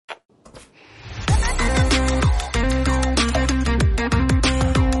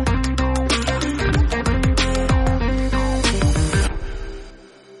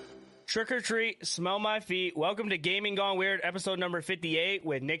or treat, smell my feet. Welcome to Gaming Gone Weird, episode number 58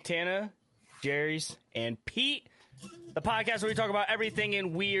 with Nick Tana, Jerry's, and Pete. The podcast where we talk about everything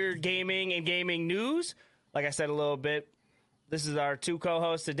in weird gaming and gaming news. Like I said a little bit, this is our two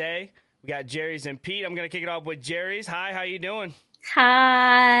co-hosts today. We got Jerry's and Pete. I'm going to kick it off with Jerry's. Hi, how you doing?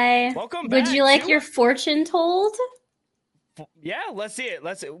 Hi. Welcome back. Would you like your fortune told? Yeah, let's see it.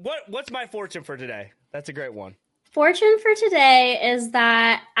 What's my fortune for today? That's a great one. Fortune for today is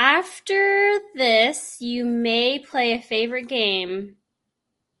that after this, you may play a favorite game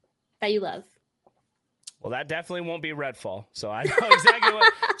that you love. Well, that definitely won't be Redfall. So I know exactly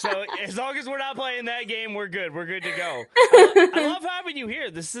what. So as long as we're not playing that game, we're good. We're good to go. I love having you here.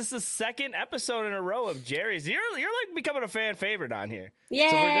 This is the second episode in a row of Jerry's. You're like becoming a fan favorite on here.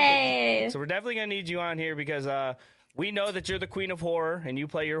 Yay! So we're definitely gonna need you on here because we know that you're the queen of horror and you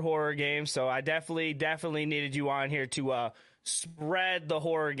play your horror games. So I definitely needed you on here to spread the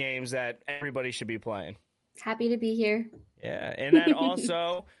horror games that everybody should be playing. Happy to be here. Yeah, and then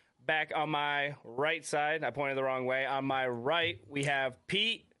also back on my right side, I pointed the wrong way. On my right, we have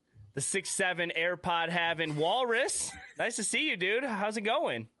Pete, the 6'7" AirPod having walrus. Nice to see you, dude. How's it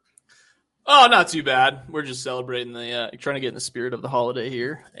going? Oh, not too bad. We're just celebrating trying to get in the spirit of the holiday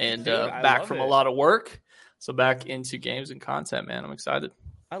here, and back from a lot of work. So back into games and content, man. I'm excited.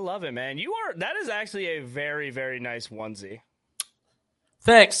 I love it, man. That is actually a very, very nice onesie.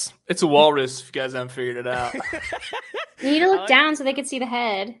 Thanks. It's a walrus, if you guys haven't figured it out. You need to look down so they can see the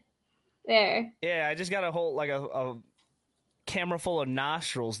head. There. Yeah, I just got to hold like a camera full of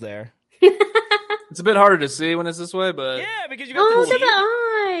nostrils there. It's a bit harder to see when it's this way, but... Yeah, because you got the teeth. The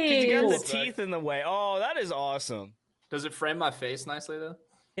eyes. You got the teeth in the way. Oh, that is awesome. Does it frame my face nicely, though?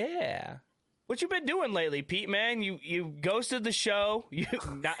 Yeah. What you been doing lately, Pete, man? You ghosted the show. You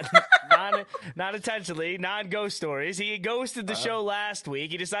not intentionally, non-ghost stories. He ghosted the show last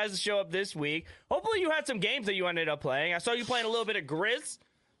week. He decides to show up this week. Hopefully you had some games that you ended up playing. I saw you playing a little bit of Grizz.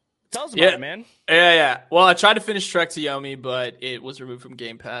 Tell us about it, man. Yeah. Well, I tried to finish Trek to Yomi, but it was removed from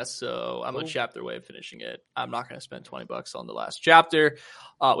Game Pass, so I'm a chapter away of finishing it. I'm not going to spend $20 on the last chapter,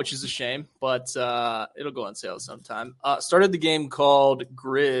 which is a shame, but it'll go on sale sometime. Started the game called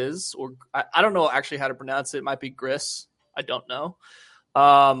Grizz, or I don't know actually how to pronounce it. It might be Gris. I don't know.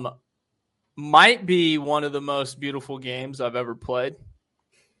 Might be one of the most beautiful games I've ever played.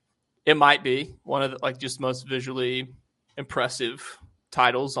 It might be one of the just most visually impressive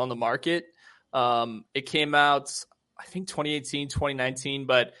titles on the market. It came out, I think 2018, 2019,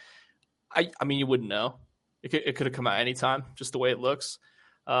 but I mean, you wouldn't know. It could have come out anytime, just the way it looks.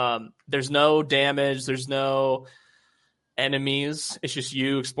 There's no damage. There's no enemies. It's just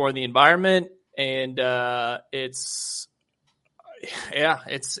you exploring the environment. And it's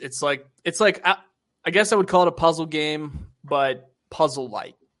like I guess I would call it a puzzle game, but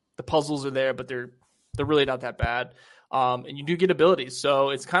puzzle-like. The puzzles are there, but they're really not that bad. And you do get abilities. So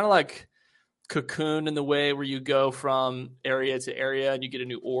it's kind of like Cocoon in the way where you go from area to area and you get a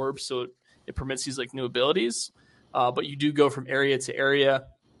new orb. So it permits these new abilities. But you do go from area to area.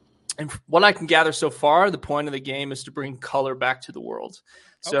 And what I can gather so far, the point of the game is to bring color back to the world.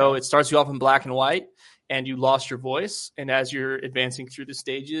 So It starts you off in black and white and you lost your voice. And as you're advancing through the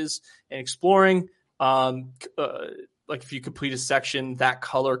stages and exploring, if you complete a section, that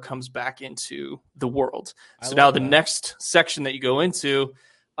color comes back into the world. So now the next section that you go into,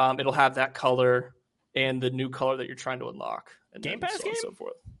 it'll have that color and the new color that you're trying to unlock. And Game Pass game? so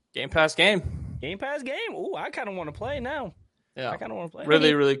forth. Game Pass game. Game Pass game? Ooh, I kind of want to play now. Yeah. I kind of want to play.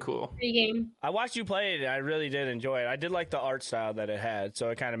 Really, really cool. Free game. I watched you play it. I really did enjoy it. I did like the art style that it had, so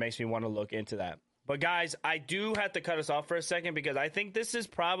it kind of makes me want to look into that. But guys, I do have to cut us off for a second because I think this is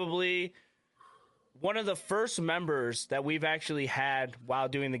probably one of the first members that we've actually had while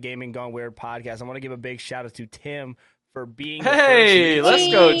doing the Gaming Gone Weird podcast. I want to give a big shout out to Tim for being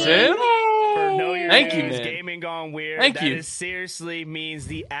let's go, Tim. For Know Your Thank you, Names, man. Gaming Gone Weird. Thank you. That seriously means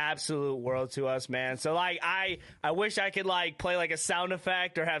the absolute world to us, man. So I wish I could play a sound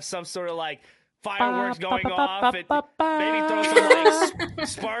effect or have some sort of fireworks going off and maybe throw some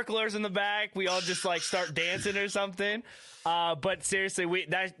sparklers in the back. We all just start dancing or something. But seriously,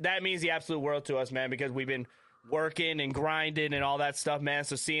 that means the absolute world to us, man, because we've been working and grinding and all that stuff, man.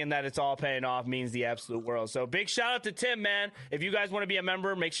 So seeing that it's all paying off means the absolute world. So big shout out to Tim, man. If you guys want to be a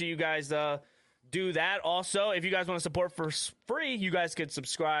member, make sure you guys do that. Also, if you guys want to support for free, you guys could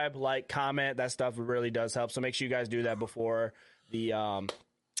subscribe, comment. That stuff really does help. So make sure you guys do that before the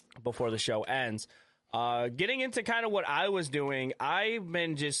show ends. Getting into kind of what I was doing, I've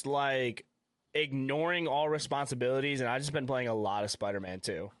been just ignoring all responsibilities, and I've just been playing a lot of Spider-Man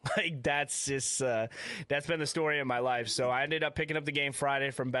 2. Like that's just that's been the story of my life. So I ended up picking up the game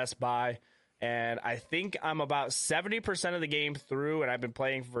Friday from Best Buy, and I think I'm about 70% of the game through, and I've been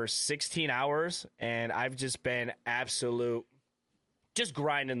playing for 16 hours, and I've just been just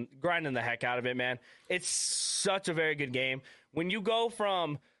grinding the heck out of it, man. It's such a very good game. When you go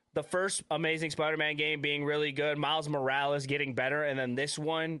from the first Amazing Spider-Man game being really good, Miles Morales getting better, and then this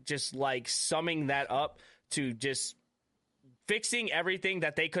one just like summing that up to just fixing everything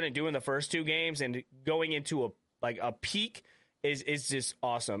that they couldn't do in the first two games and going into a peak is just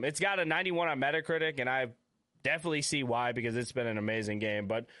awesome. It's got a 91 on Metacritic, and I definitely see why, because it's been an amazing game.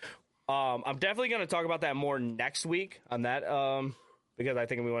 But I'm definitely going to talk about that more next week on that because I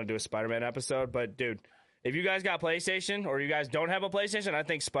think we want to do a Spider-Man episode. But dude, if you guys got PlayStation or you guys don't have a PlayStation, I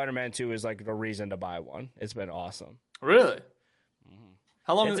think Spider-Man 2 is like the reason to buy one. It's been awesome. Really? Mm-hmm.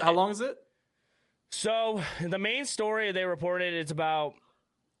 How long is it? So the main story they reported it's about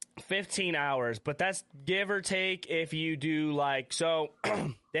 15 hours, but that's give or take if you do like so.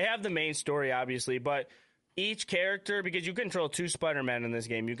 They have the main story obviously, but each character, because you control two Spider-Man in this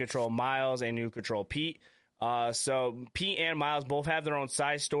game, you control Miles and you control Pete. So Pete and Miles both have their own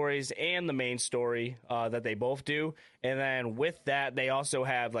side stories and the main story that they both do. And then with that, they also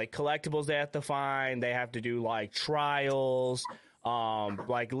have like collectibles they have to find. They have to do like trials,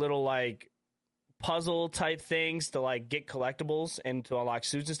 like little like puzzle type things to like get collectibles and to unlock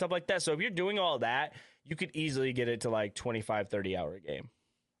suits and stuff like that. So if you're doing all that, you could easily get it to like 25, 30 hour game.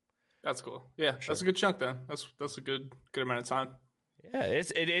 That's cool. Yeah, sure. That's a good chunk then. That's a good amount of time. Yeah,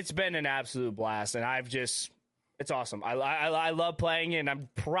 it's been an absolute blast, and it's awesome. I love playing it, and I'm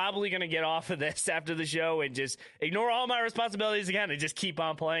probably going to get off of this after the show and just ignore all my responsibilities again and just keep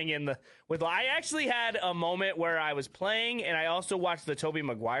on playing I actually had a moment where I was playing, and I also watched the Tobey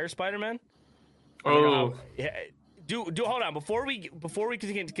Maguire Spider-Man. Oh. Yeah. Do hold on. Before we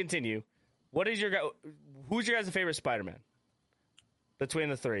continue, who's your guys' favorite Spider-Man? Between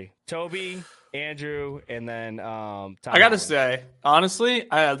the three, Toby, Andrew, and then Tom I gotta say, honestly,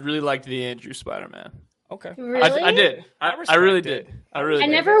 I really liked the Andrew Spider-Man. Okay, Really? I did. I really did. I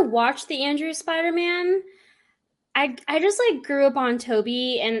never watched the Andrew Spider-Man. I just like grew up on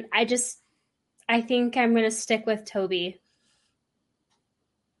Toby, and I think I'm gonna stick with Toby.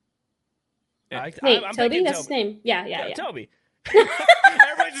 Yeah. Wait, Toby? That's his name. Yeah. Toby.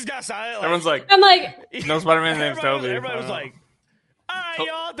 Everybody just got silent. Everyone's like, I'm like, no Spider-Man's name's Toby. Everybody was like, all right,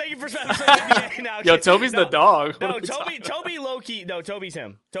 y'all. Thank you for spending now. Yo, Toby's the dog. No, Toby low-key. No, Toby's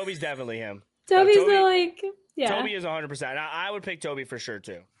him. Toby's definitely him. Toby's Toby yeah. Toby is 100%. I would pick Toby for sure,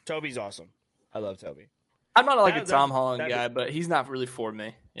 too. Toby's awesome. I love Toby. I'm not like a Tom Holland guy, but he's not really for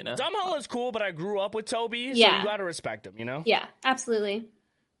me, you know? Tom Holland's cool, but I grew up with Toby, so you got to respect him, you know? Yeah, absolutely.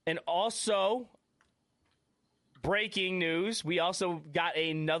 And also, breaking news, we also got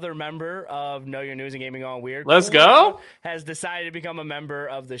another member of Know Your News and Gaming on Weird. Let's go. Has decided to become a member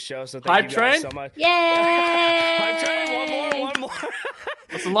of the show, so thank you guys so much. Yay! Hype Train, one more.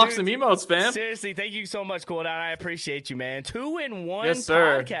 Let's unlock some emotes, fam. Seriously, thank you so much, Cool Down. I appreciate you, man. 2-in-1 yes,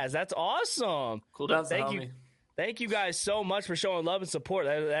 sir. podcast. That's awesome. Cool Down, thank you guys so much for showing love and support.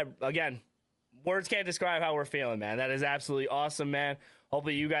 That again, words can't describe how we're feeling, man. That is absolutely awesome, man.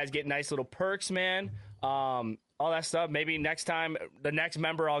 Hopefully you guys get nice little perks, man. All that stuff. Maybe next time, the next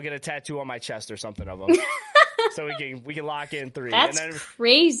member, I'll get a tattoo on my chest or something of them. So we can lock in 3. That's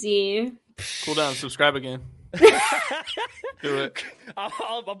crazy. Cool Down, subscribe again. Do it.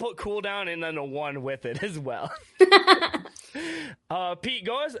 I'll put Cool Down and then a 1 with it as well. Pete,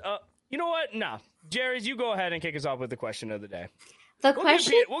 go as you know what? Nah. Jerry's, you go ahead and kick us off with the question of the day.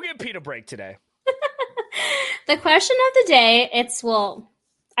 We'll give Pete a break today. The question of the day,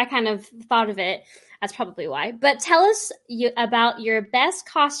 I kind of thought of it. That's probably why. But tell us about your best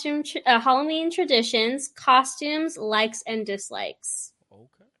costume Halloween traditions, costumes, likes, and dislikes.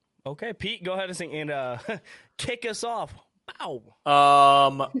 Okay, Pete, go ahead and kick us off.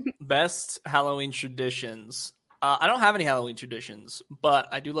 Wow. Best Halloween traditions. I don't have any Halloween traditions, but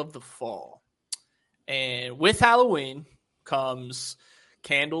I do love the fall. And with Halloween comes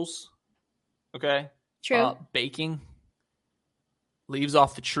candles. Okay. True. Baking. Leaves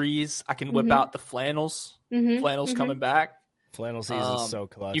off the trees. I can whip out the flannels. Flannels coming back. Flannel season is so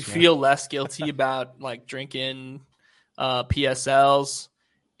clutch. You feel less guilty about like drinking PSLs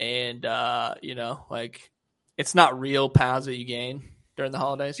and like it's not real pounds that you gain during the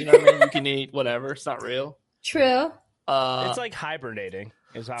holidays. You know what I mean? You can eat whatever. It's not real. True. It's like hibernating.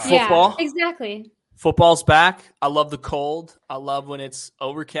 Is how football. Yeah, exactly. Football's back. I love the cold. I love when it's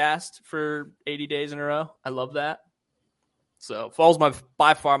overcast for 80 days in a row. I love that. So fall's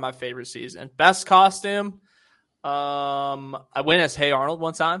by far my favorite season. Best costume. I went as Hey Arnold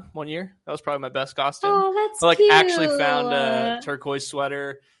one year. That was probably my best costume. Oh, that's I like cute. actually found a turquoise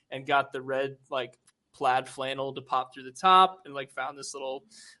sweater and got the red like plaid flannel to pop through the top, and like found this little,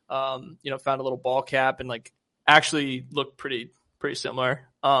 found a little ball cap, and like actually looked pretty similar.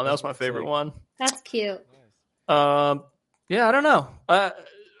 That was my favorite one. That's cute. Yeah, I don't know. I'm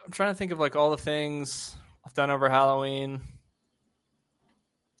trying to think of like all the things I've done over Halloween.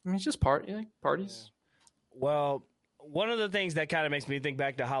 I mean, it's just parties. Yeah. Well, one of the things that kind of makes me think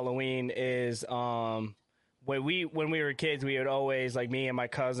back to Halloween is when we were kids, we would always, like me and my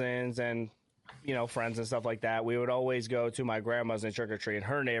cousins and friends and stuff like that, we would always go to my grandma's and trick or treat in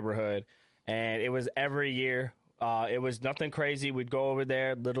her neighborhood, and it was every year. It was nothing crazy. We'd go over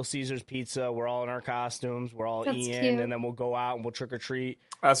there, Little Caesars Pizza. We're all in our costumes. We're all eating, and then we'll go out and we'll trick or treat.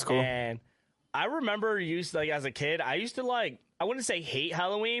 That's cool. And I remember as a kid, I used to I wouldn't say hate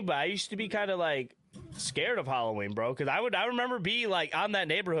Halloween, but I used to be kind of like scared of Halloween, bro. Because I remember being like on that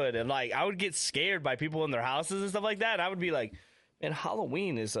neighborhood, and like I would get scared by people in their houses and stuff like that. And I would be like, man,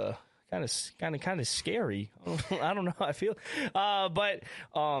 Halloween is kind of scary. I don't know how I feel, but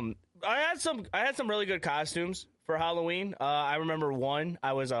I had some really good costumes for Halloween. I remember one.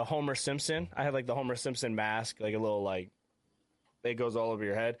 I was a Homer Simpson. I had like the Homer Simpson mask, like a little like it goes all over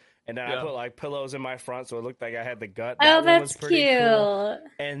your head. And then I put like pillows in my front, so it looked like I had the gut. That that's cute. Cool.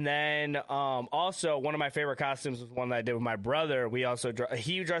 And then also one of my favorite costumes was one that I did with my brother. We also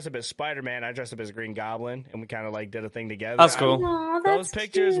he dressed up as Spider-Man. I dressed up as Green Goblin, and we kind of like did a thing together. That's cool. Aww, those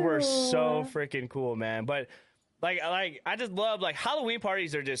pictures were so freaking cool, man. But like I just love like Halloween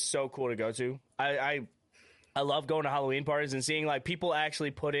parties are just so cool to go to. I love going to Halloween parties and seeing like people actually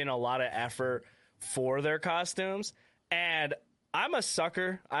put in a lot of effort for their costumes. And I'm a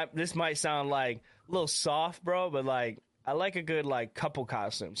sucker. This might sound like a little soft, bro, but like I like a good like couple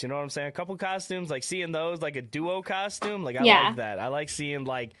costumes. You know what I'm saying? A couple costumes, like seeing those, like a duo costume. Like I like that. I like seeing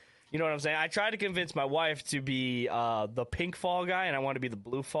like, you know what I'm saying? I tried to convince my wife to be the pink fall guy, and I want to be the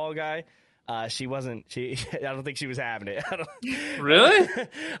blue fall guy. She wasn't. I don't think she was having it. Really?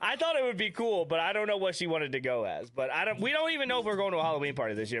 I thought it would be cool, but I don't know what she wanted to go as. But we don't even know if we're going to a Halloween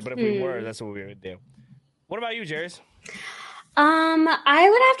party this year. But if we were, that's what we would do. What about you, Jairus? I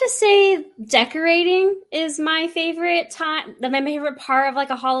would have to say decorating is my favorite time. My favorite part of like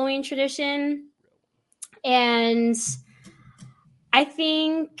a Halloween tradition, and I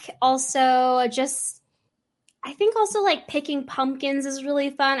think also like picking pumpkins is really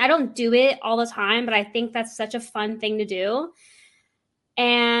fun. I don't do it all the time, but I think that's such a fun thing to do.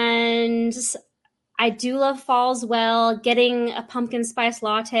 And I do love fall as well. Getting a pumpkin spice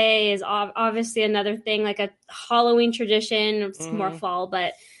latte is obviously another thing, like a Halloween tradition. It's more fall,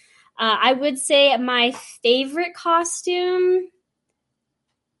 but I would say my favorite costume,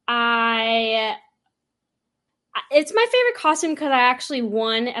 it's my favorite costume because I actually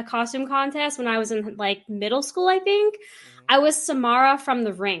won a costume contest when I was in like middle school, I think. I was Samara from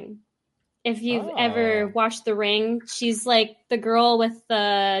The Ring. If you've ever watched The Ring, she's like the girl with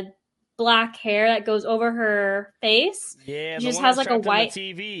the black hair that goes over her face. Yeah, she just has like a white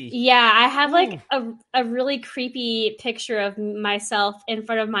TV. Yeah, I have like a really creepy picture of myself in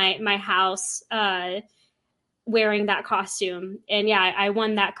front of my house wearing that costume. And yeah, I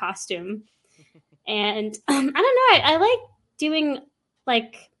won that costume. And I don't know, I like doing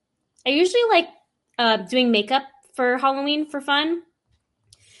like I usually like doing makeup for Halloween for fun.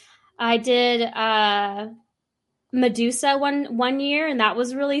 I did Medusa one year, and that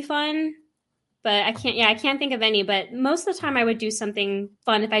was really fun. But I can't think of any. But most of the time, I would do something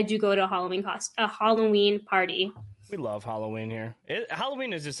fun if I do go to a Halloween party. We love Halloween here.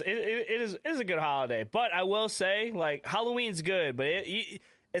 Halloween is just it is a good holiday. But I will say, like, Halloween's good, but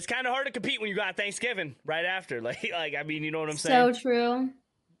it's kind of hard to compete when you got Thanksgiving right after. Like I mean, you know what I'm saying? So true.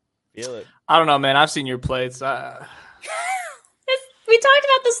 Feel it. I don't know, man. I've seen your plates. We talked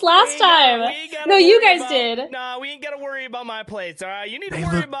about this last time. No, you guys did. No, we ain't got to worry about my plates, all right? You need to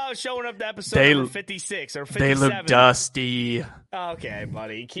worry about showing up to episode number 56 or 57. They look dusty. Okay,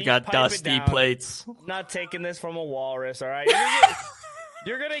 buddy. You got dusty plates. I'm not taking this from a walrus, all right?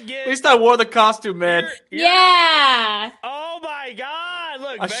 You're going to get... At least I wore the costume, man. Yeah. Oh, my God.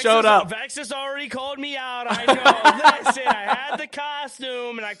 Look, I showed up. Vexus already called me out. I know. Listen, I had the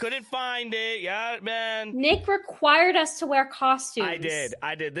costume, and I couldn't find it. Yeah, man. Nick required us to wear costumes.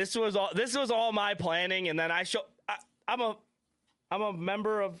 I did. This was all my planning, and then I'm a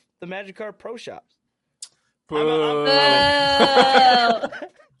member of the Magic Card Pro Shops. Boo.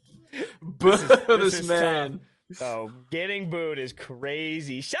 This man. Tough. Oh, getting booed is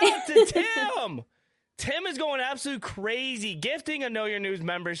crazy. Shout out to Tim. Tim is going absolute crazy, gifting a Know Your News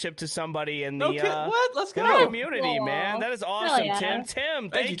membership to somebody in the What? Let's in the go. community, Cool. man. That is Hell awesome, yeah. Tim. Tim,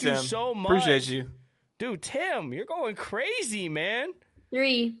 Thank thank you, you Tim. so much. Appreciate you. Dude, Tim, you're going crazy, man.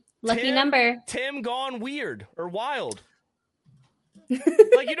 3. Lucky Tim- number. Tim gone weird or wild.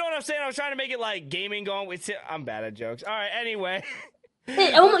 Like, you know what I'm saying? I was trying to make it like gaming gone with Tim. I'm bad at jokes. All right, anyway. You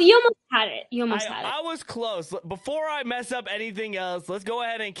almost had it. You almost had it. I was close. Before I mess up anything else, let's go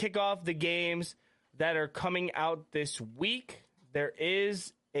ahead and kick off the games that are coming out this week. There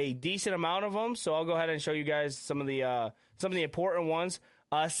is a decent amount of them, so I'll go ahead and show you guys some of the important ones.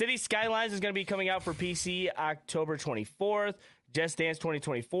 City Skylines is going to be coming out for PC October 24th. Just Dance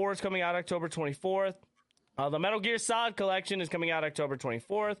 2024 is coming out October 24th. The Metal Gear Solid Collection is coming out October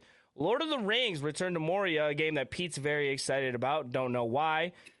 24th. Lord of the Rings Return to Moria, a game that Pete's very excited about. Don't know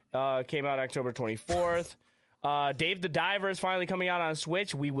why. Came out October 24th. Dave the Diver is finally coming out on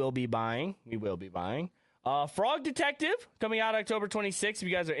Switch. We will be buying. Frog Detective coming out October 26th, if you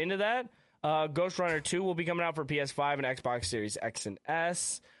guys are into that. Ghost Runner 2 will be coming out for PS5 and Xbox Series X and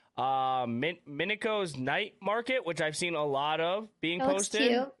S. Minico's Night Market, which I've seen a lot of being That looks posted.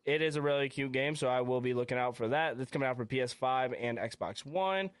 cute. It is a really cute game, so I will be looking out for that. That's coming out for PS5 and Xbox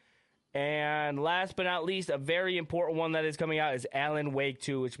One. And last but not least, a very important one that is coming out is Alan Wake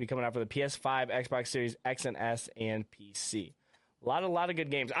 2, which will be coming out for the PS5, Xbox Series X and S, and PC. A lot of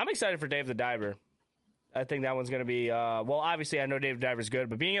good games. I'm excited for Dave the Diver. I think that one's going to be, well, obviously I know Dave the Diver's good,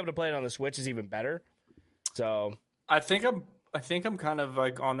 but being able to play it on the Switch is even better. So I think I'm kind of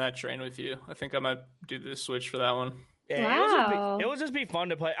like on that train with you. I think I might do the Switch for that one. yeah, Wow. it will just be fun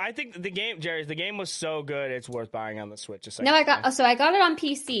to play. I think the game, Jerry, the game was so good, it's worth buying on the Switch. No, I got it on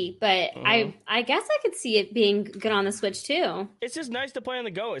PC, but Mhm. I guess I could see it being good on the Switch too. It's just nice to play on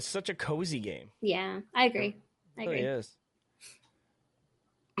the go. It's such a cozy game. Yeah, I agree. I It agree. really is.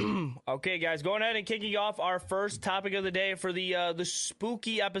 Okay, guys, going ahead and kicking off our first topic of the day for the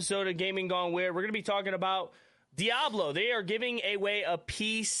spooky episode of Gaming Gone Weird. We're going to be talking about Diablo. They are giving away a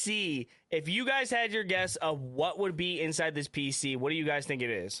PC. If you guys had your guess of what would be inside this PC, what do you guys think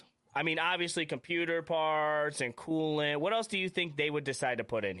it is? I mean, obviously computer parts and coolant. What else do you think they would decide to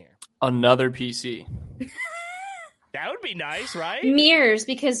put in here? Another PC. That would be nice, right? Mirrors,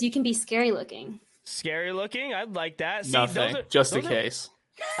 because you can be scary looking. Scary looking. I'd like that. See, Nothing. Just in case.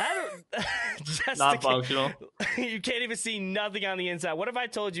 I don't, just Not in case. functional. You can't even see nothing on the inside. What if I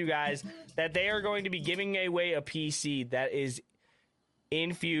told you guys that they are going to be giving away a PC that is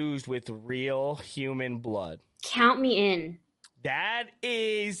infused with real human blood? Count me in. That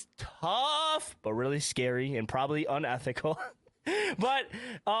is tough, but really scary and probably unethical. But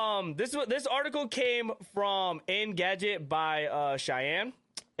this article came from Engadget by Cheyenne.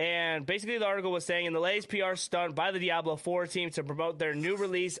 And basically the article was saying, in the latest PR stunt by the Diablo 4 team to promote their new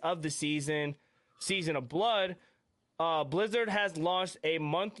release of the Season of Blood, Blizzard has launched a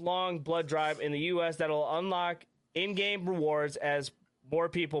month-long blood drive in the U.S. that will unlock in-game rewards as more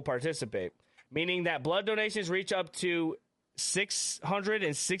people participate, meaning that blood donations reach up to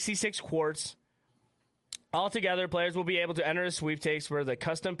 666 quarts. Altogether, players will be able to enter a sweepstakes for the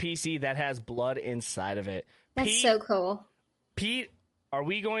custom PC that has blood inside of it. That's so cool. Pete, are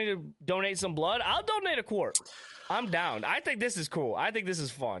we going to donate some blood? I'll donate a quart. I'm down. I think this is cool. I think this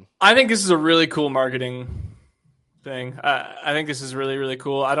is fun. I think this is a really cool marketing thing. I think this is really, really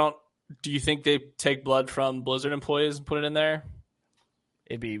cool. Do you think they take blood from Blizzard employees and put it in there?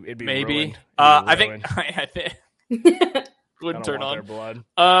 It'd be Maybe. ruined. I think wouldn't turn want on. their blood.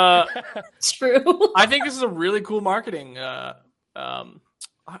 True. I think this is a really cool marketing. What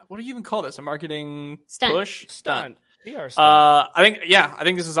do you even call this? A marketing Stunt. push? Stunt. PR stunt. I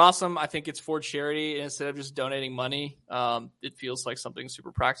think this is awesome. I think it's for charity instead of just donating money. It feels like something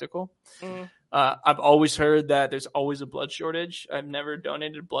super practical. I've always heard that there's always a blood shortage. I've never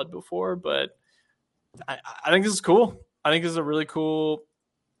donated blood before, but I think this is cool. I think this is a really cool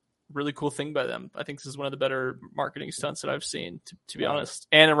thing by them. I think this is one of the better marketing stunts that I've seen, to be honest.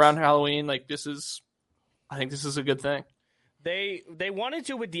 And around Halloween, I think this is a good thing. They wanted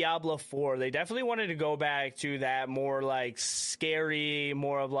to with Diablo 4. They definitely wanted to go back to that more like scary,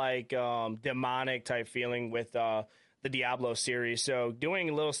 more of like demonic type feeling with the Diablo series. So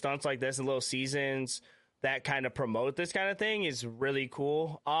doing little stunts like this and little seasons that kind of promote this kind of thing is really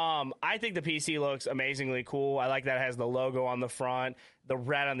cool. I think the PC looks amazingly cool. I like that it has the logo on the front, the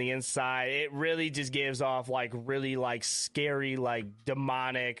red on the inside. It really just gives off like really like scary, like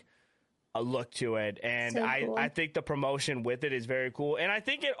demonic a look to it, and So cool. I think the promotion with it is very cool, and I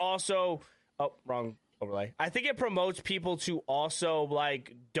think it also wrong overlay. I think it promotes people to also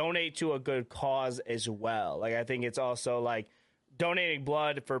like donate to a good cause as well. Like I think it's also like donating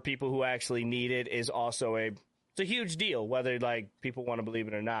blood for people who actually need it is also it's a huge deal, whether like people want to believe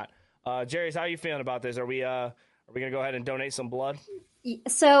it or not. Jerry's, how are you feeling about this? Are we gonna go ahead and donate some blood?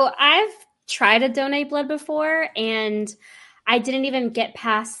 So I've tried to donate blood before, and I didn't even get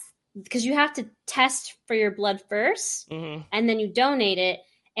past, because you have to test for your blood first, and then you donate it.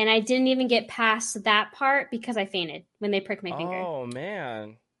 And I didn't even get past that part because I fainted when they pricked my finger. Oh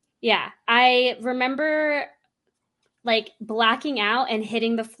man. Yeah, I remember like blacking out and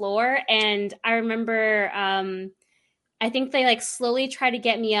hitting the floor, and I remember I think they like slowly tried to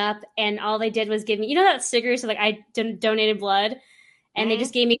get me up, and all they did was give me, that sticker, so like I donated blood, and they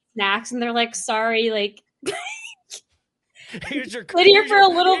just gave me snacks, and they're like, sorry, like here's your here for a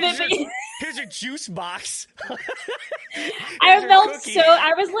little bit. Here's your juice box. I felt so,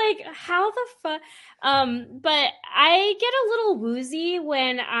 I was like, how the fuck? But I get a little woozy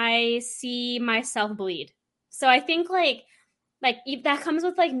when I see myself bleed. So I think like that comes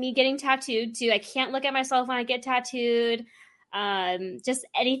with like me getting tattooed too. I can't look at myself when I get tattooed. Just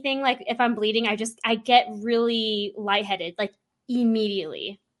anything, like if I'm bleeding, I get really lightheaded, like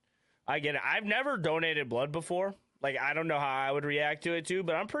immediately. I get it. I've never donated blood before. Like, I don't know how I would react to it too,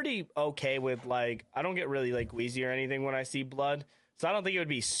 but I'm pretty okay with like, I don't get really like wheezy or anything when I see blood. So I don't think it would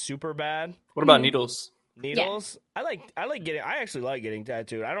be super bad. What about needles? Needles? Yeah. I actually like getting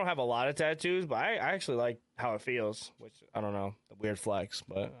tattooed. I don't have a lot of tattoos, but I actually like how it feels, which I don't know, a weird flex,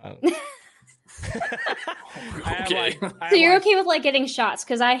 but okay. So you're okay with like getting shots?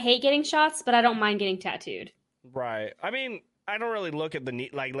 Because I hate getting shots, but I don't mind getting tattooed. Right. I mean, I don't really look at the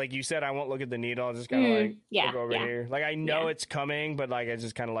needle. Like you said, I won't look at the needle. I'll just kind of look over here. Like I know it's coming, but like I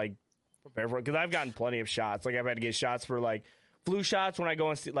just kind of like prepare for it, because I've gotten plenty of shots. Like I've had to get shots for like flu shots when I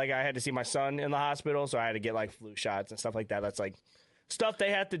go and see, like I had to see my son in the hospital, so I had to get like flu shots and stuff like that. That's like stuff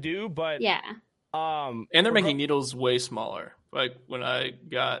they have to do, but and they're making needles way smaller. Like when I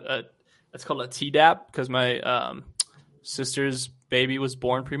got it's called a Tdap, because my sister's baby was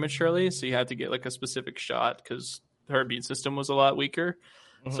born prematurely, so you had to get like a specific shot because her immune system was a lot weaker.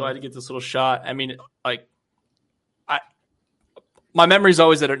 So I had to get this little shot. I mean, like my memory is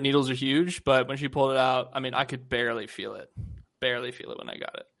always that her needles are huge, but when she pulled it out, I mean, I could barely feel it when I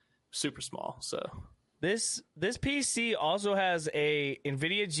got it. Super small. So this PC also has a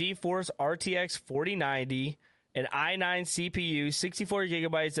NVIDIA GeForce RTX 4090, an i9 CPU, 64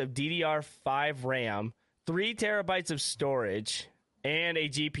 gigabytes of DDR5 RAM, 3 terabytes of storage, and a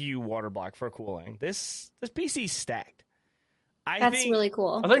GPU water block for cooling. This PC's stacked. That's really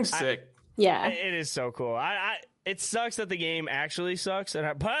cool. I think sick. Yeah, it is so cool. It sucks that the game actually sucks,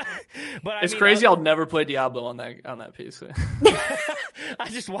 but it's crazy. I'll never play Diablo on that PC. I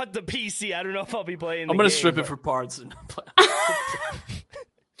just want the PC. I don't know if I'll be playing. I'm gonna strip it for parts and play.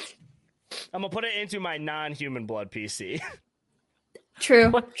 I'm gonna put it into my non-human blood PC.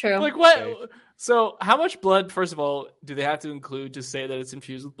 True. Like what? So, how much blood? First of all, do they have to include to say that it's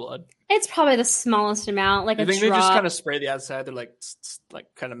infused with blood? It's probably the smallest amount, like I think drop. They just kind of spray the outside. They're like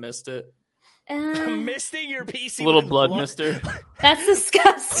kind of mist it. Misting your PC, little blood mister. That's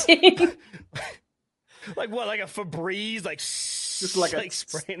disgusting. Like what? Like a Febreze? Like just like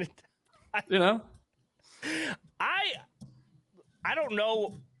spraying it. You know? I don't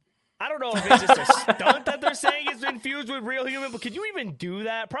know. I don't know if it's just a stunt that they're saying is infused with real human, but could you even do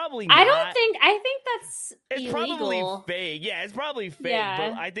that? Probably not. I think that's illegal. Probably fake. Yeah, it's probably fake,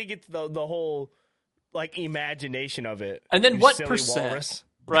 but I think it's the whole like imagination of it. And then what percent? Walrus.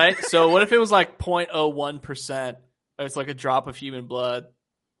 Right? So what if it was like 0.01%? It's like a drop of human blood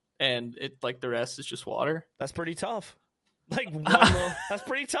and it like the rest is just water? That's pretty tough. Like that's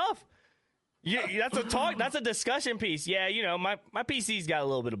pretty tough. Yeah, that's a discussion piece. Yeah, my PC's got a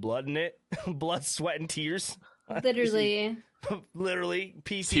little bit of blood in it. Blood, sweat, and tears. Literally. Literally,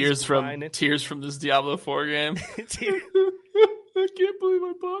 PC tears from this Diablo 4 game. I can't believe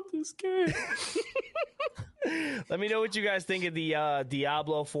I bought this game. Let me know what you guys think of the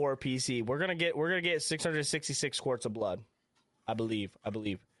Diablo 4 PC. We're gonna get 666 quarts of blood. I believe.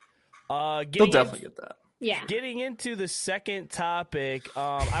 They'll definitely get that. Yeah. Getting into the second topic,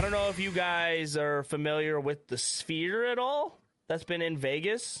 I don't know if you guys are familiar with the Sphere at all. That's been in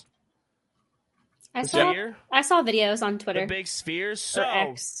Vegas. I saw videos on Twitter. The big Sphere. So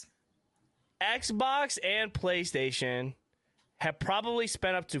Xbox and PlayStation have probably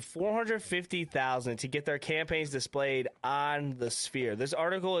spent up to $450,000 to get their campaigns displayed on the Sphere. This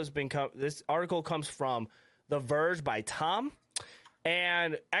article comes from The Verge by Tom.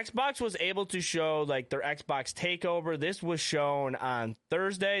 And Xbox was able to show like their Xbox takeover. This was shown on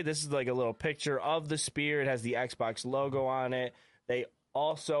Thursday. This is like a little picture of the Sphere. It has the Xbox logo on it. They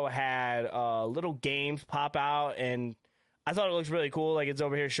also had little games pop out, and I thought it looks really cool. Like it's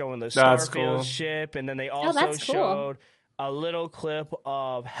over here showing the That's Starfield cool. ship, and then they also that's cool. showed a little clip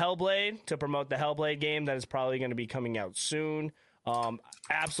of Hellblade to promote the Hellblade game that is probably going to be coming out soon.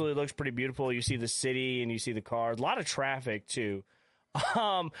 Absolutely looks pretty beautiful. You see the city and you see the cars. A lot of traffic too.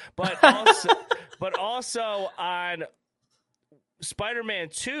 But also on Spider-Man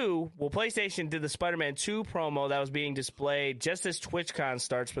 2, well, PlayStation did the Spider-Man 2 promo that was being displayed just as TwitchCon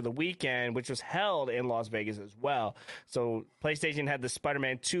starts for the weekend, which was held in Las Vegas as well. So PlayStation had the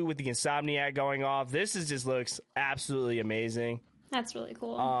Spider-Man 2 with the Insomniac going off. This just looks absolutely amazing. That's really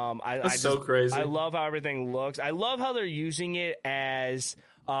cool. That's so crazy. I love how everything looks. I love how they're using it as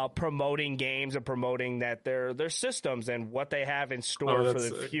promoting games and promoting that their systems and what they have in store for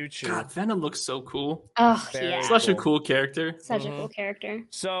the future. God, Venom looks so cool. Oh, Very yeah. Such a cool character. Such a cool character.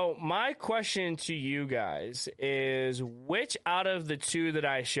 So my question to you guys is, which out of the two that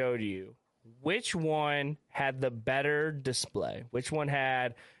I showed you, which one had the better display? Which one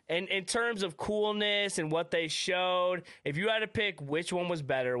had, and in terms of coolness and what they showed, if you had to pick which one was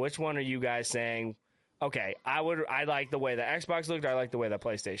better, which one are you guys saying, okay, I like the way the Xbox looked, I like the way the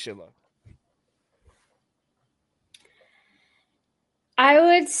PlayStation looked? I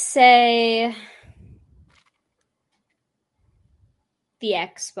would say the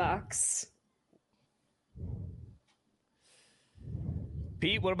Xbox.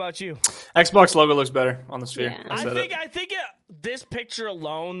 Pete, what about you? Xbox logo looks better on the Sphere. Yeah. I think this picture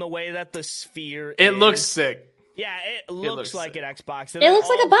alone, the way that the Sphere It is, looks sick. Yeah, it looks like sick. an Xbox. It looks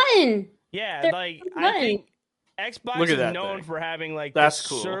like a button. Yeah, They're like button. I think Xbox Look at is that known thing. for having like That's the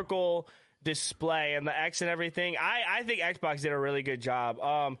cool. circle display and the X and everything. I think Xbox did a really good job.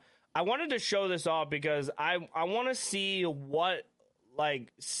 I wanted to show this off because I want to see what,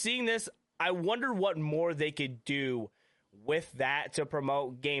 like, seeing this, I wonder what more they could do with that to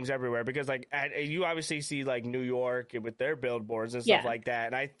promote games everywhere, because like you obviously see like New York with their billboards and stuff like that,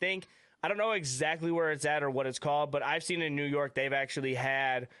 and I think, I don't know exactly where it's at or what it's called, but I've seen in New York they've actually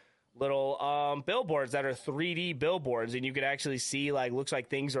had little billboards that are 3D billboards, and you could actually see, like, looks like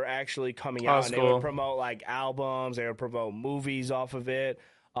things are actually coming out, and they would promote like albums, they would promote movies off of it.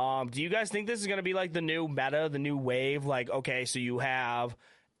 Do you guys think this is going to be like the new meta, the new wave? Like, okay, so you have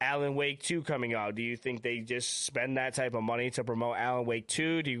Alan Wake 2 coming out. Do you think they just spend that type of money to promote Alan Wake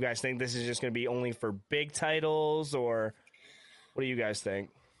 2? Do you guys think this is just going to be only for big titles, or what do you guys think?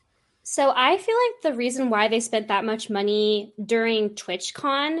 So I feel like the reason why they spent that much money during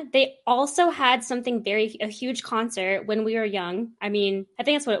TwitchCon, they also had something a huge concert when we were young. I mean, I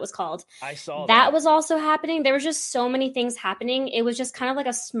think that's what it was called. I saw that was also happening. There was just so many things happening. It was just kind of like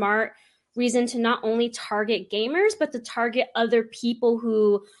a smart reason to not only target gamers, but to target other people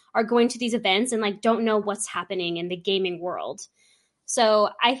who are going to these events and like don't know what's happening in the gaming world. So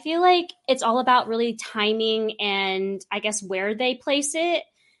I feel like it's all about really timing and I guess where they place it,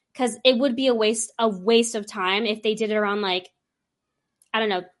 because it would be a waste of time if they did it around, like, I don't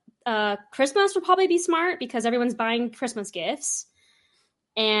know, Christmas would probably be smart because everyone's buying Christmas gifts.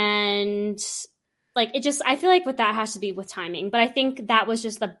 And like, it just, I feel like with that has to be with timing, but I think that was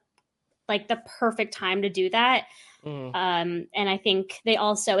just the perfect time to do that. And I think they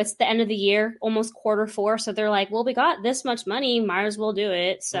also, it's the end of the year, almost Q4. So they're like, well, we got this much money, might as well do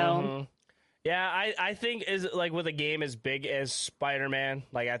it. So yeah, I think is like with a game as big as Spider-Man,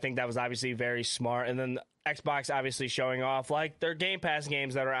 like I think that was obviously very smart. And then Xbox obviously showing off like their Game Pass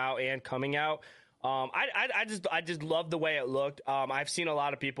games that are out and coming out. I just love the way it looked. I've seen a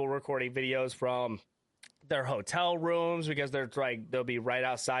lot of people recording videos from their hotel rooms because they'll be right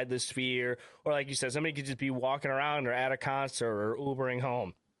outside the Sphere, or like you said, somebody could just be walking around or at a concert or Ubering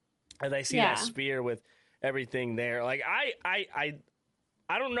home, and they see that Sphere with everything there. Like I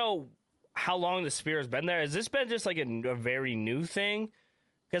don't know how long the Sphere has been there. Has this been just like a very new thing?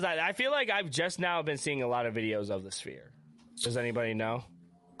 Because I feel like I've just now been seeing a lot of videos of the Sphere. Does anybody know?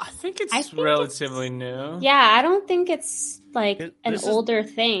 I think it's relatively new. Yeah, I don't think it's like an older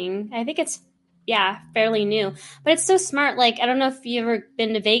thing. I think it's fairly new. But it's so smart. Like, I don't know if you've ever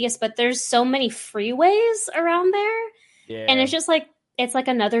been to Vegas, but there's so many freeways around there. Yeah. And it's just like, it's like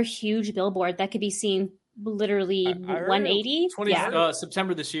another huge billboard that could be seen literally 180.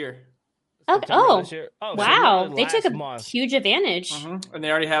 September this year. Wow. So they took a huge advantage. And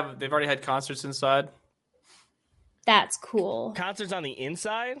they've already had concerts inside. That's cool. Concerts on the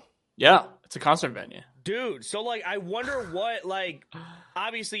inside? Yeah, it's a concert venue. Dude, so like I wonder what, like,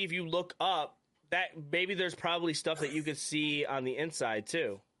 obviously if you look up, that maybe there's probably stuff that you could see on the inside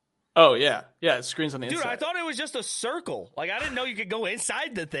too. Oh yeah, screens on the inside. Dude, I thought it was just a circle. Like I didn't know you could go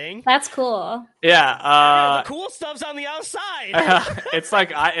inside the thing. That's cool. Yeah, the cool stuff's on the outside. it's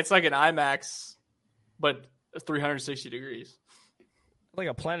like an IMAX, but 360 degrees. Like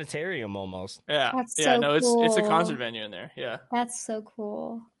a planetarium almost. Yeah. That's Yeah, so no, it's a cool. concert venue in there. Yeah. That's so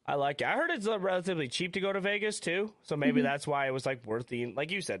cool. I like it. I heard it's relatively cheap to go to Vegas too, so maybe Mhm. that's why it was like worth the.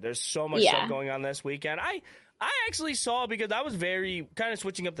 Like you said, there's so much Yeah. stuff going on this weekend. I actually saw, because I was very kind of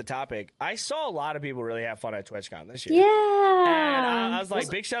switching up the topic. I saw a lot of people really have fun at TwitchCon this year. And I Yeah. was like,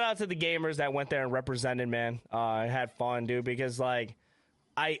 big shout out to the gamers that went there and represented, man. I had fun, dude, because like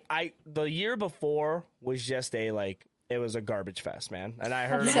I the year before was just a like it was a garbage fest, man. And I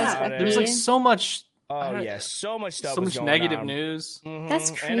heard That's so about There's it. like so much. Oh yeah, so much stuff. So was much going negative on. news. Mhm. That's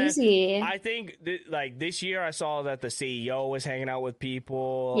And then crazy. I think like this year, I saw that the CEO was hanging out with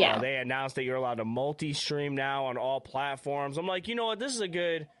people. Yeah. They announced that you're allowed to multi-stream now on all platforms. I'm like, you know what? This is a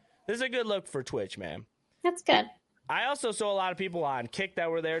good look for Twitch, man. That's good. I also saw a lot of people on Kick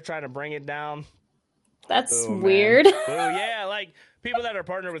that were there trying to bring it down. That's Ooh, man. weird. Ooh, yeah, like people that are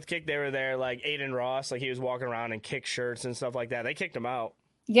partnered with Kick, they were there. Like Aiden Ross, like he was walking around in Kick shirts and stuff like that. They kicked him out.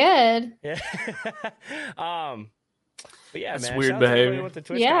 Good. Yeah. But yeah, That's man. weird shout out to everybody behavior. with the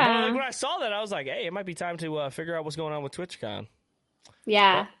TwitchCon. Yeah. But like, when I saw that, I was like, hey, it might be time to figure out what's going on with TwitchCon.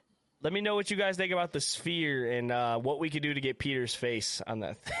 Yeah. Let me know what you guys think about the sphere and what we could do to get Peter's face on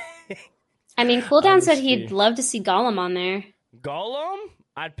that thing. I mean, Cooldown said Understood. he'd love to see Gollum on there. Gollum?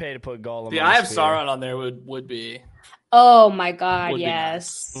 I'd pay to put Gollum The on Eye the of sphere. Sauron on there would be Oh my god, would be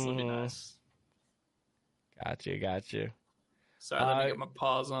yes. nice. Would be Mhm. nice. Got you. Sorry, let me Uh, get my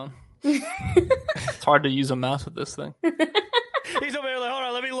paws on. It's hard to use a mouse with this thing. He's over there like, hold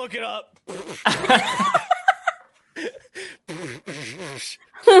on, let me look it up.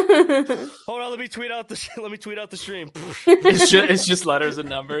 Hold on, let me tweet out the stream. It's just letters and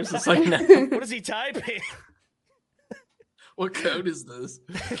numbers. It's like, What is he typing? what code is this?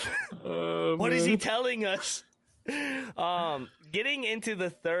 Oh, What is man. he telling us? Getting into the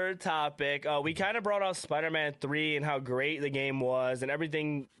third topic, we kind of brought out Spider-Man 3 and how great the game was and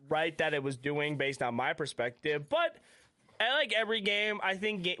everything right that it was doing based on my perspective. But like every game, I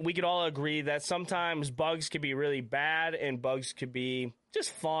think we could all agree that sometimes bugs could be really bad and bugs could be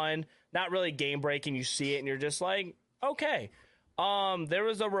just fun, not really game breaking. You see it and you're just like, okay. There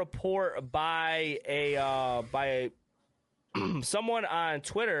was a report by someone on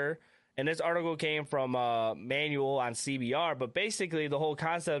Twitter. And this article came from Manual on CBR, but basically the whole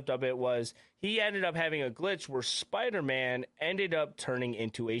concept of it was he ended up having a glitch where Spider-Man ended up turning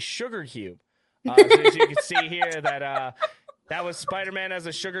into a sugar cube. So as you can see here that was Spider-Man as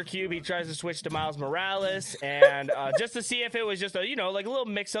a sugar cube. He tries to switch to Miles Morales and just to see if it was just a like a little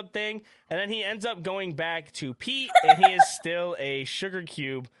mix-up thing, and then he ends up going back to Pete, and he is still a sugar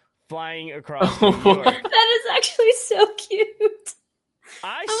cube flying across New York. That is actually so cute.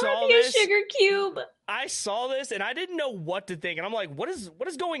 I I saw want to be this. a sugar cube. I saw this and I didn't know what to think, and I'm like, what is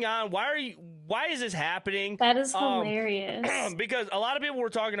going on? Why is this happening? That is hilarious. Because a lot of people were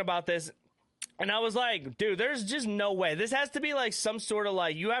talking about this, and I was like, dude, there's just no way. This has to be like some sort of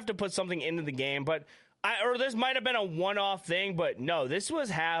like you have to put something into the game, or this might have been a one-off thing, but no, this was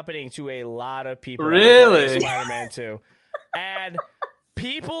happening to a lot of people. that were Really? playing Spider-Man 2, and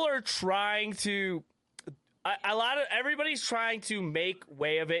people are trying to. Everybody's trying to make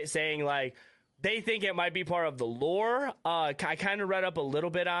way of it, saying like they think it might be part of the lore. I kind of read up a little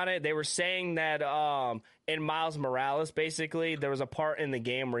bit on it. They were saying that in Miles Morales, basically, there was a part in the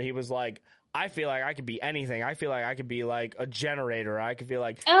game where he was like, I feel like I could be anything. I feel like I could be like a generator. I could feel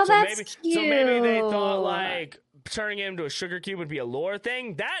like Oh, so that's maybe they thought cute. like turning him into a sugar cube would be a lore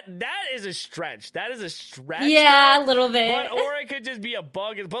thing. That is a stretch. That is a stretch. Yeah, a little bit. But or it could just be a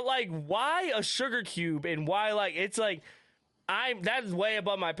bug. But like, why a sugar cube and why like it's like that is way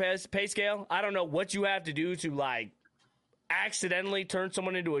above my pay scale. I don't know what you have to do to like accidentally turn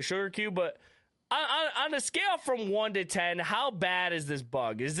someone into a sugar cube, but on a scale from 1 to 10, how bad is this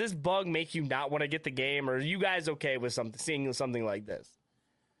bug? Does this bug make you not want to get the game, or are you guys okay with seeing something like this?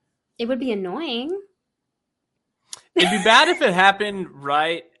 It would be annoying. It'd be bad if it happened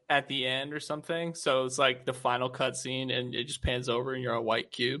right at the end or something. So it's like the final cutscene and it just pans over and you're a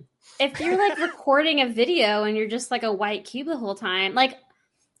white cube. If you're like recording a video and you're just like a white cube the whole time, like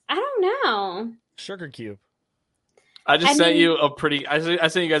I don't know. Sugar cube. I just I sent mean- you a pretty. I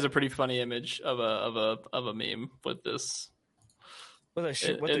sent you guys a pretty funny image of a meme with this With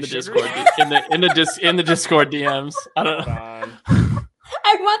a with in the the sugar Discord cube? in the Discord DMs. I don't Hold know. on.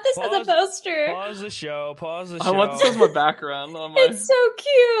 I want this as Pause- a poster. Pause the show. I want this as my background on my. It's so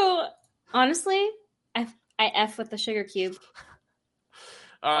cute. Honestly, I F with the sugar cube.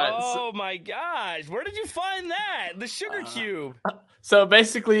 All right. Oh my gosh. Where did you find that? The sugar cube. So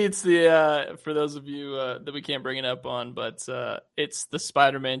basically, it's the for those of you that we can't bring it up on, but it's the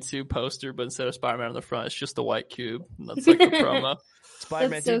Spider-Man 2 poster, but instead of Spider-Man on the front, it's just the white cube. And that's like the promo.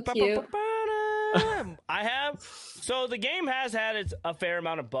 Spider-Man That's so 2. cute. I have. So the game has had a fair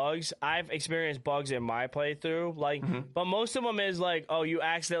amount of bugs. I've experienced bugs in my playthrough, but most of them is like, oh, you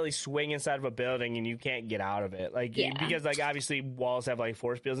accidentally swing inside of a building and you can't get out of it, because like obviously walls have like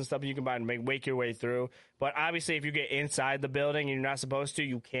force fields and stuff, and you can make your way through. But obviously, if you get inside the building and you're not supposed to,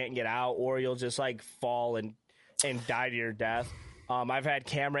 you can't get out, or you'll just like fall and die to your death. I've had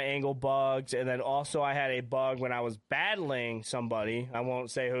camera angle bugs, and then also I had a bug when I was battling somebody. I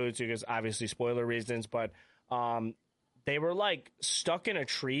won't say who, because obviously spoiler reasons, but they were like stuck in a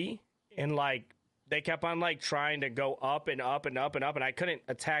tree, and like they kept on like trying to go up and up and up and up, and I couldn't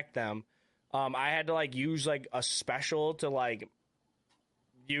attack them. I had to like use like a special to like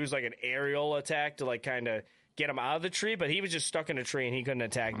use like an aerial attack to like kind of get him out of the tree, but he was just stuck in a tree and he couldn't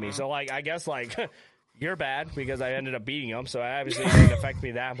attack me. So like I guess like you're bad because I ended up beating him, so obviously it didn't affect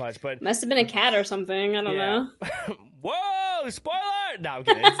me that much. But Must have been a cat or something. I don't know. Whoa! Spoiler! No, I'm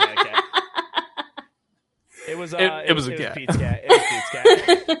kidding. It's not a cat. It was it was a cat. Pete's cat. It was Pete's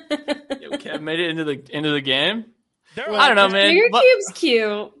cat. Yo, Cat made it into the game. I don't know, man. Your cube's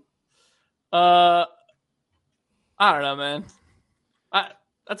cute. I don't know, man.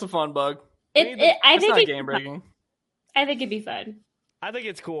 That's a fun bug. I It's think not it's game breaking. I think it'd be fun. I think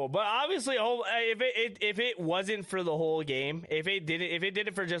it's cool, but obviously, if it wasn't for the whole game, if it did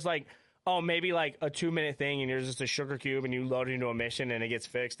it for just like, oh, maybe like a 2-minute thing, and you're just a sugar cube, and you load it into a mission, and it gets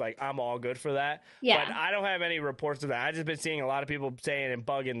fixed, like I'm all good for that. Yeah. But I don't have any reports of that. I just been seeing a lot of people saying and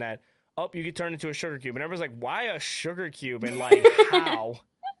bugging that, oh, you get turned into a sugar cube, and everyone's like, why a sugar cube, and like how?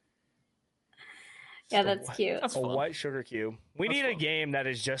 Yeah, that's cute. That's A fun. white sugar cube. We need a game that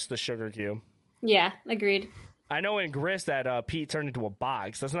is just the sugar cube. Yeah, agreed. I know in Grist that Pete turned into a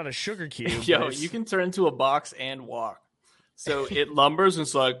box. That's not a sugar cube. Yo, but it's- you can turn into a box and walk. So it lumbers and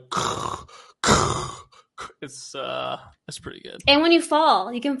it's like it's pretty good. And when you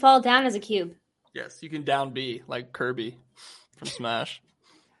fall, you can fall down as a cube. Yes, you can down B like Kirby from Smash.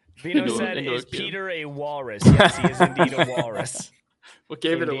 Vino Into a- said, into a is cube. Peter a walrus? Yes, he is indeed a walrus. What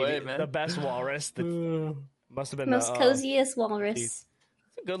gave it Indeed. away, man? The best walrus. Must have been Most the coziest walrus.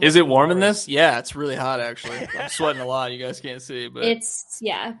 good Is it looking warm in walrus. this? Yeah, it's really hot actually. I'm sweating a lot. You guys can't see, but It's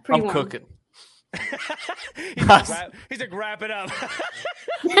pretty I'm warm. cooking. He's like, wrap it up.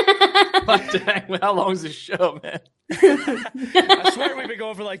 Like, dang, how long is this show, man? I swear we've been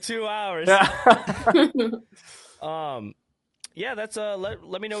going for like 2 hours. Yeah, that's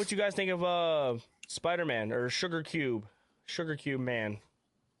let me know what you guys think of Spider-Man or Sugar Cube Man.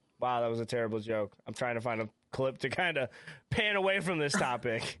 Wow, that was a terrible joke. I'm trying to find a clip to kind of pan away from this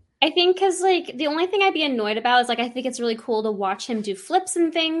topic. I think because like the only thing I'd be annoyed about is like I think it's really cool to watch him do flips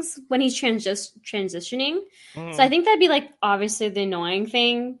and things when he's transitioning. Mm. So I think that'd be like obviously the annoying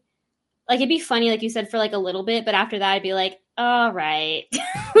thing. Like it'd be funny, like you said, for like a little bit, but after that I'd be like, all right,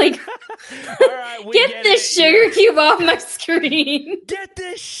 like All right, we get this sugar cube off my screen. Get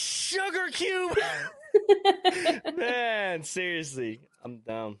this sugar cube. Man, seriously, I'm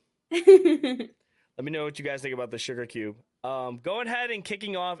down. Let me know what you guys think about the sugar cube. Going ahead and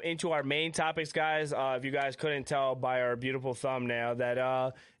kicking off into our main topics, guys. If you guys couldn't tell by our beautiful thumbnail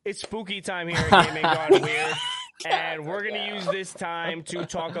that it's spooky time here at Gaming Gone Weird, and we're gonna use this time to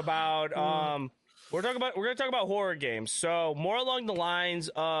talk about we're gonna talk about horror games. So more along the lines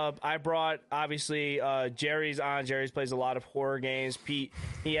of I brought obviously Jerry's on. Jerry's plays a lot of horror games. Pete,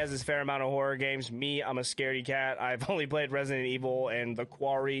 he has his fair amount of horror games. Me, I'm a scaredy cat. I've only played Resident Evil and The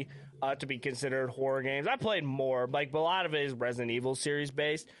Quarry to be considered horror games. I played more, but a lot of it is Resident Evil series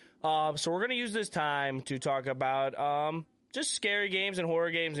based. So we're gonna use this time to talk about just scary games and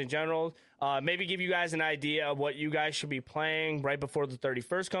horror games in general. Maybe give you guys an idea of what you guys should be playing right before the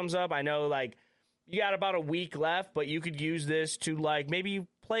 31st comes up. I know like you got about a week left, but you could use this to like maybe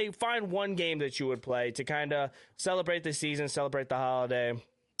find one game that you would play to kind of celebrate the season, celebrate the holiday,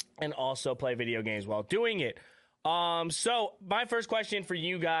 and also play video games while doing it. So my first question for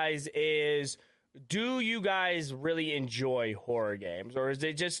you guys is, do you guys really enjoy horror games? Or is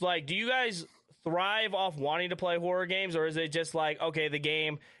it just like, do you guys thrive off wanting to play horror games? Or is it just like, okay, the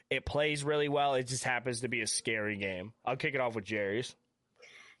game, it plays really well, it just happens to be a scary game? I'll kick it off with Jerry's.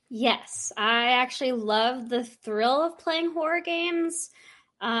 Yes, I actually love the thrill of playing horror games.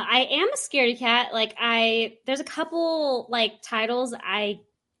 I am a scaredy cat. Like there's a couple like titles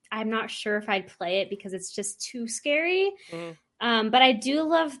I'm not sure if I'd play it because it's just too scary. Mm-hmm. But I do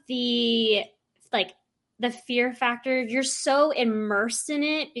love the like the fear factor. You're so immersed in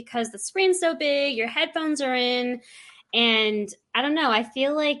it because the screen's so big, your headphones are in, and I don't know, I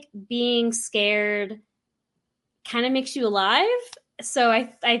feel like being scared kind of makes you alive. So I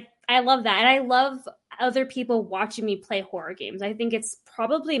love that. And I love other people watching me play horror games. I think it's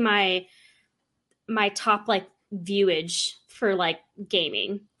probably my top like viewage for like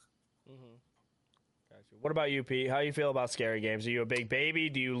gaming. What about you, Pete? How you feel about scary games? Are you a big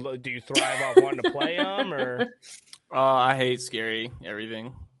baby? Do you thrive off wanting to play them, or? I hate scary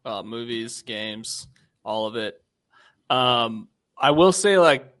everything. Movies, games, all of it. I will say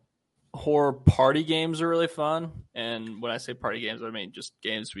like horror party games are really fun. And when I say party games, I mean just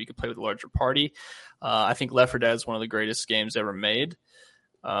games where you can play with a larger party. I think Left 4 Dead is one of the greatest games ever made.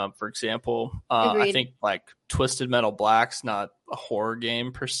 For example, I think like Twisted Metal Black's not a horror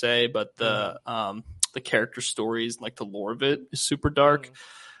game per se, but the character stories, like the lore of it, is super dark.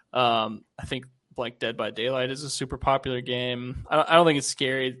 I think like Dead by Daylight is a super popular game. I don't think it's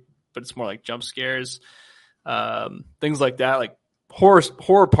scary, but it's more like jump scares. Things like that. Like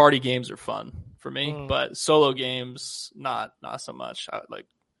horror party games are fun for me, but solo games not so much.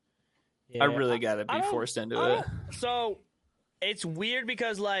 I really got to be forced into it. So it's weird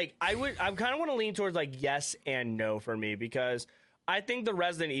because like I kind of want to lean towards like yes and no for me, because I think the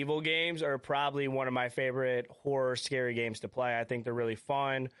Resident Evil games are probably one of my favorite horror scary games to play. I think they're really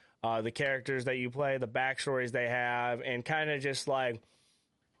fun. The characters that you play, the backstories they have, and kind of just like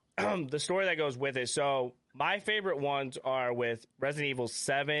the story that goes with it. So my favorite ones are with Resident Evil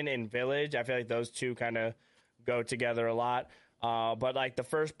 7 and Village. I feel like those two kind of go together a lot. But like the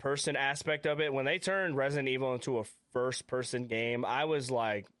first person aspect of it, when they turned Resident Evil into a first person game, I was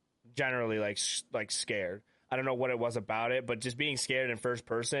like generally like scared. I don't know what it was about it, but just being scared in first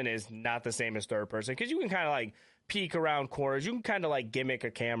person is not the same as third person, because you can kind of like peek around corners. You can kind of like gimmick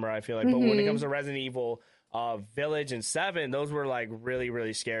a camera, I feel like. But when it comes to Resident Evil Village and 7, those were like really,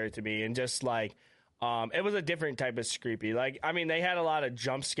 really scary to me. And just like it was a different type of creepy. Like, I mean, they had a lot of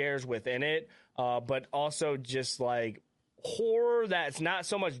jump scares within it, but also just like horror that's not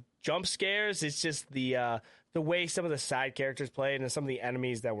so much jump scares. It's just the way some of the side characters played and some of the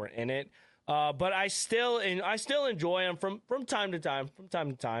enemies that were in it. But I still enjoy them from time to time.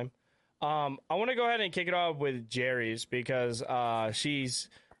 I want to go ahead and kick it off with Jerry's, because I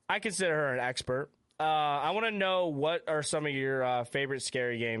consider her an expert. I want to know, what are some of your favorite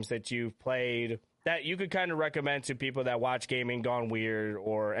scary games that you've played that you could kind of recommend to people that watch Gaming Gone Weird,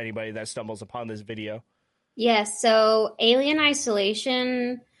 or anybody that stumbles upon this video? Yes, so Alien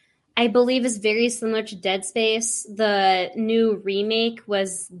Isolation, I believe, is very similar to Dead Space. The new remake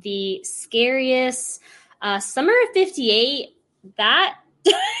was the scariest. Summer of '58, that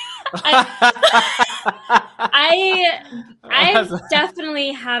I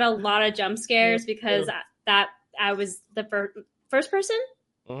definitely had a lot of jump scares, because that I was the first person,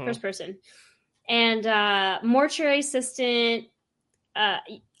 and Mortuary Assistant.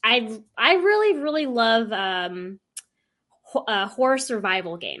 I really, really love horror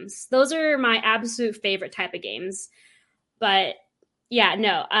survival games. Those are my absolute favorite type of games. But yeah,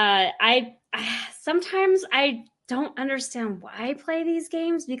 no, I sometimes I don't understand why I play these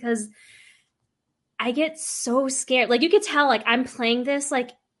games, because I get so scared. Like, you could tell, like, I'm playing this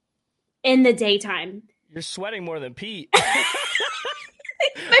like in the daytime. You're sweating more than Pete.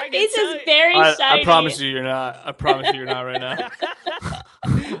 My face is very shiny. I promise you you're not. I promise you you're not right now.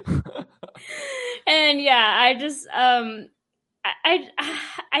 And yeah, I just I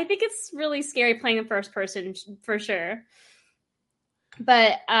think it's really scary playing in first person for sure.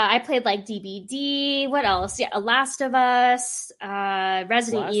 But I played like DBD. What else? Yeah, Last of Us,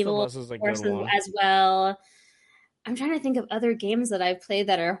 Resident Evil, of course, as well. I'm trying to think of other games that I've played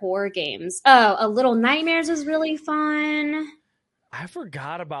that are horror games. Oh, A Little Nightmares is really fun. I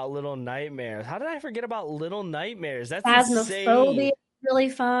forgot about Little Nightmares. How did I forget about Little Nightmares? That's Phasmophobia insane. is really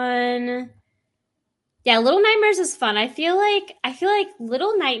fun. Yeah, Little Nightmares is fun. I feel like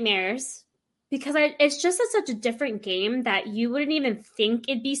Little Nightmares, because it's just such a different game that you wouldn't even think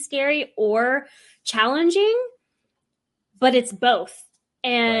it'd be scary or challenging, but it's both.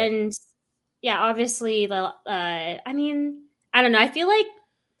 And yeah, obviously, I mean, I don't know. I feel like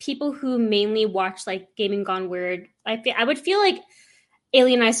people who mainly watch like Gaming Gone Weird, I would feel like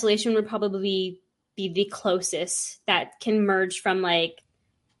Alien Isolation would probably be the closest that can merge from like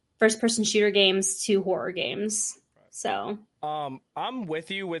first-person shooter games to horror games. So I'm with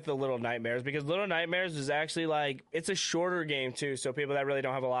you with the Little Nightmares, because Little Nightmares is actually like, it's a shorter game too, so people that really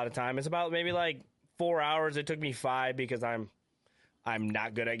don't have a lot of time. It's about maybe like 4 hours. It took me 5 because I'm I'm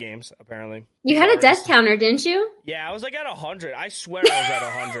not good at games, apparently. You had a death counter, didn't you? Yeah, I was like at 100. I swear I was at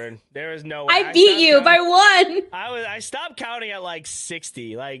 100. There is no way. I beat you by 1. I stopped counting at like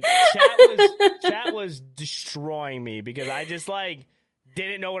 60. Like chat was destroying me because I just like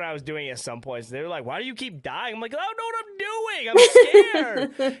didn't know what I was doing at some points. They were like, "Why do you keep dying?" I'm like, "I don't know what I'm doing. I'm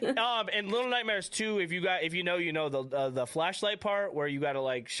scared." And Little Nightmares 2, if you know the flashlight part where you got to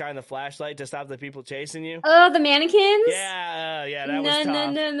like shine the flashlight to stop the people chasing you. Oh, the mannequins? Yeah, that was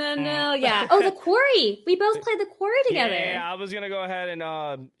tough. No. Yeah. Oh, the quarry. We both played the quarry together. Yeah, I was gonna go ahead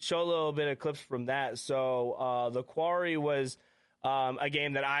and show a little bit of clips from that. So the quarry was a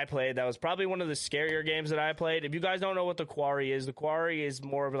game that I played that was probably one of the scarier games that I played. If you guys don't know what the quarry is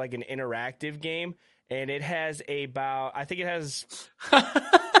more of like an interactive game, and it has I got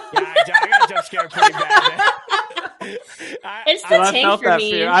jump scared pretty bad. It's the tank for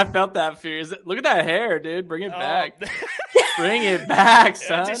me. Fear. I felt that fear. Look at that hair, dude. Bring it back. Bring it back,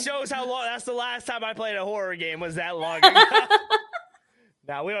 son. It just shows how long. That's the last time I played a horror game was that long ago.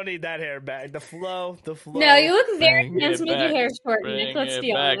 Now we don't need that hair back. The flow. No, you look very handsome with your hair short, Nick. Let's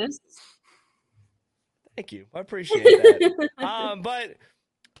be honest. Thank you. I appreciate that. But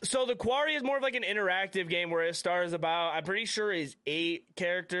so the quarry is more of like an interactive game where it stars about, I'm pretty sure is 8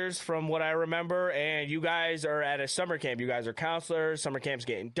 characters from what I remember, and you guys are at a summer camp. You guys are counselors. Summer camp's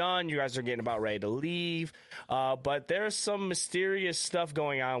getting done. You guys are getting about ready to leave. But there's some mysterious stuff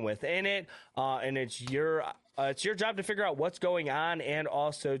going on within it, and it's your job to figure out what's going on and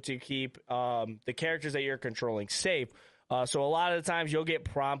also to keep the characters that you're controlling safe. So a lot of the times you'll get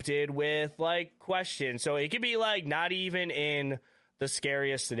prompted with like questions. So it could be like not even in the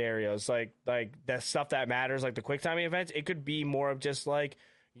scariest scenarios, like the stuff that matters, like the quick timing events. It could be more of just like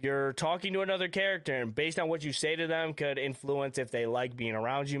you're talking to another character, and based on what you say to them could influence if they like being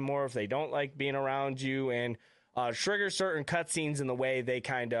around you more, if they don't like being around you, and trigger certain cutscenes in the way they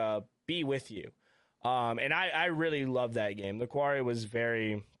kind of be with you. And I really love that game. The Quarry was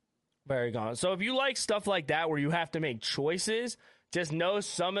very, very gone. So if you like stuff like that where you have to make choices, just know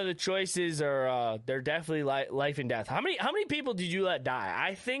some of the choices are they're definitely life and death. How many people did you let die?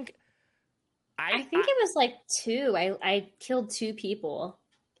 I think it was like 2. I killed 2 people.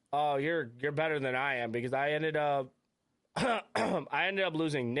 Oh, you're better than I am because I ended up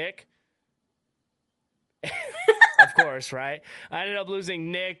losing Nick. Of course, right? I ended up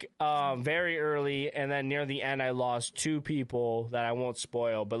losing Nick very early, and then near the end I lost 2 people that I won't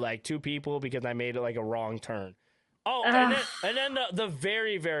spoil, but like 2 people because I made it like a wrong turn. Oh, and then the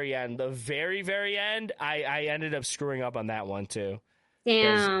very, very end, I ended up screwing up on that one too.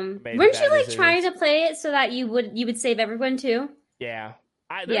 Damn. Weren't you like trying to play it so that you would save everyone too? Yeah.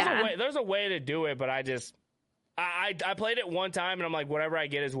 There's a way to do it, but I played it one time and I'm like, whatever I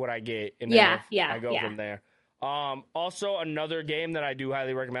get is what I get. And then I go from there. Also another game that I do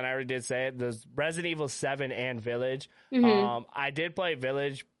highly recommend, I already did say it, there's Resident Evil 7 and Village. Mm-hmm. I did play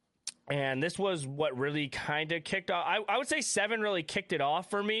Village, and this was what really kind of kicked off. I would say 7 really kicked it off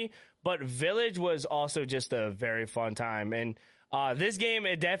for me, but Village was also just a very fun time. And this game,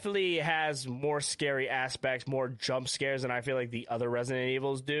 it definitely has more scary aspects, more jump scares than I feel like the other Resident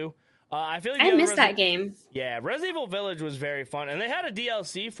Evils do. I feel like I missed that game. Yeah, Resident Evil Village was very fun, and they had a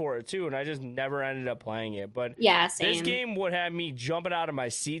DLC for it too, and I just never ended up playing it. But yeah, same. This game would have me jumping out of my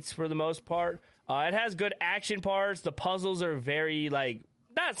seats for the most part. It has good action parts. The puzzles are very like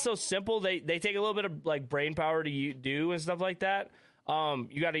not so simple. They take a little bit of like brain power to do and stuff like that.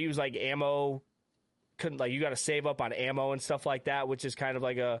 You got to use like ammo. Like you got to save up on ammo and stuff like that, which is kind of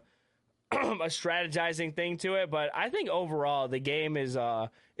like a strategizing thing to it. But I think overall the game is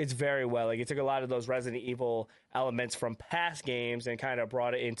it's very well. Like it took a lot of those Resident Evil elements from past games and kind of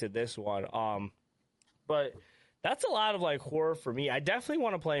brought it into this one. But that's a lot of like horror for me. I definitely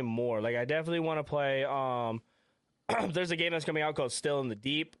want to play more. Like I definitely want to play. There's a game that's coming out called Still in the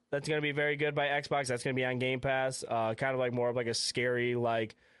Deep. That's going to be very good by Xbox. That's going to be on Game Pass. Kind of like more of like a scary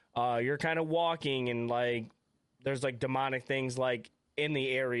like. You're kind of walking and like there's like demonic things like in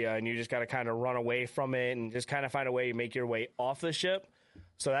the area, and you just got to kind of run away from it and just kind of find a way to make your way off the ship.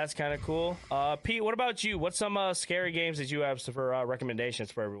 So that's kind of cool. Pete, what about you? What's some scary games that you have for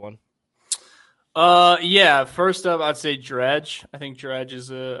recommendations for everyone? Yeah. First up, I'd say Dredge. I think Dredge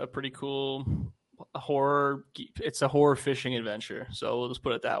is a pretty cool horror. It's a horror fishing adventure. So we'll just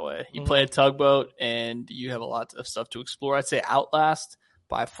put it that way. You play a tugboat and you have a lot of stuff to explore. I'd say Outlast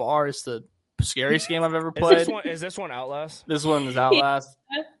by far is the scariest game I've ever played. Is this one Outlast? This one is Outlast.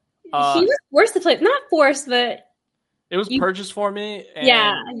 He was forced to play, not forced, but it was purchased for me. And,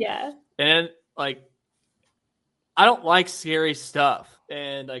 yeah. And like, I don't like scary stuff,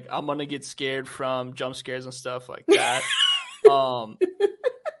 and like I'm gonna get scared from jump scares and stuff like that.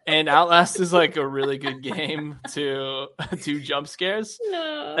 And Outlast is like a really good game to do jump scares.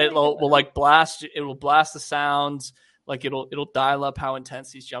 No. It will like blast. It will blast the sounds. Like it'll dial up how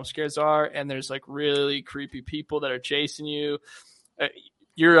intense these jump scares are. And there's like really creepy people that are chasing you.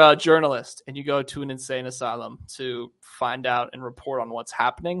 You're a journalist and you go to an insane asylum to find out and report on what's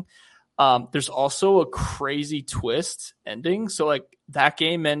happening. There's also a crazy twist ending. So like that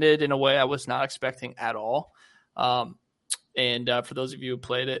game ended in a way I was not expecting at all. And for those of you who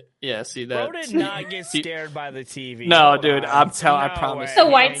played it, yeah, see that. Bro did not get scared by the TV. No, dude, I promise. It's a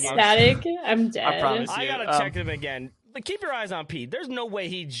white static. I'm dead. I promise. I gotta check him again. But keep your eyes on Pete. There's no way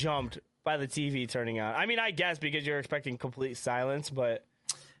he jumped by the TV turning on. I mean, I guess because you're expecting complete silence, but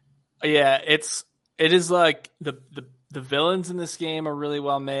yeah, it is like the villains in this game are really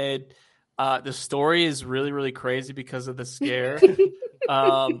well made. The story is really, really crazy because of the scare.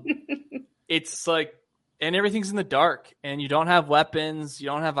 It's like, and everything's in the dark, and you don't have weapons, you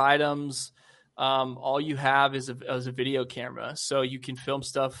don't have items. All you have is a video camera, so you can film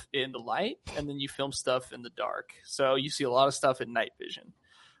stuff in the light, and then you film stuff in the dark. So you see a lot of stuff in night vision,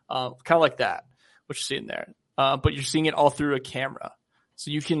 kind of like that, what you're seeing there. But you're seeing it all through a camera, so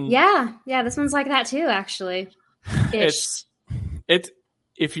you can. Yeah, this one's like that too, actually. It's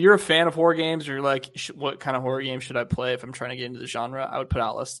if you're a fan of horror games, or you're like, what kind of horror game should I play if I'm trying to get into the genre? I would put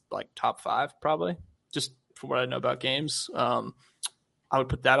Outlast like top 5 probably. Just from what I know about games, I would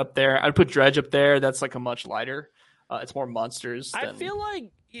put that up there. I'd put Dredge up there. That's like a much lighter. It's more monsters. I feel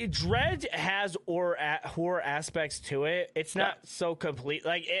like Dredge has horror aspects to it. It's not so complete.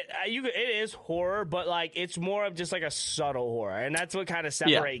 Like it is horror, but like it's more of just like a subtle horror, and that's what kind of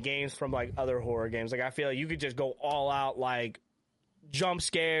separate games from like other horror games. Like I feel like you could just go all out like jump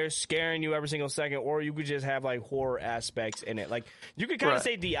scares, scaring you every single second, or you could just have like horror aspects in it. Like you could kind of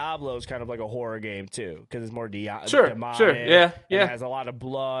say Diablo is kind of like a horror game too, because it's more demonic. Sure, yeah. It has a lot of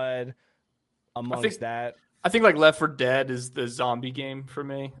blood amongst that. I think like Left 4 Dead is the zombie game for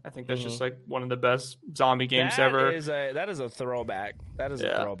me. I think that's just like one of the best zombie games ever. That is a throwback. That is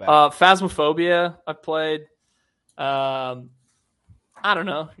a throwback. Phasmophobia I've played. I don't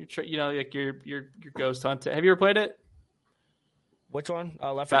know. Like your ghost hunting. Have you ever played it? Which one?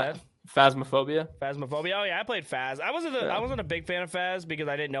 Left 4 Dead? Phasmophobia. Oh yeah, I played Phas. I wasn't a big fan of Phas because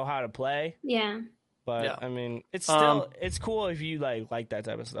I didn't know how to play. Yeah. But I mean, it's still it's cool if you like that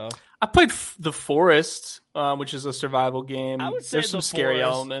type of stuff. I played The Forest, which is a survival game. I would say there's some scary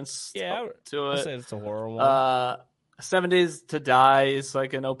elements to it. I'd say it's a horror one. 7 Days to Die is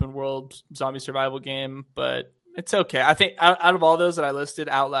like an open world zombie survival game, but it's okay. I think out of all those that I listed,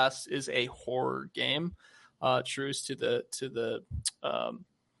 Outlast is a horror game. Truest to the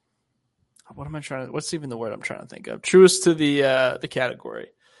what am I trying to? What's even the word I'm trying to think of? Truest to the category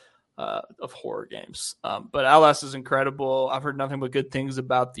of horror games. But Outlast is incredible. I've heard nothing but good things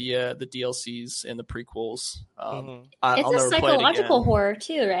about the DLCs and the prequels. It's a psychological horror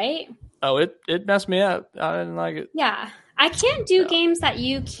too, right? Oh, it messed me up. I didn't like it. Yeah, I can't do games that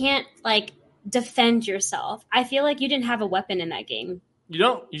you can't like defend yourself. I feel like you didn't have a weapon in that game. You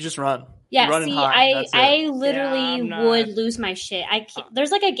don't. You just run. Yeah, I literally would lose my shit. I can't,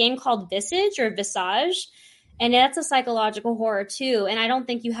 there's like a game called Visage, and that's a psychological horror too. And I don't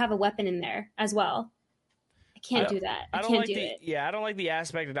think you have a weapon in there as well. I can't do that. I can't do it. Yeah, I don't like the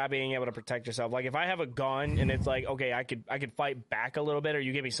aspect of not being able to protect yourself. Like if I have a gun and it's like, okay, I could fight back a little bit, or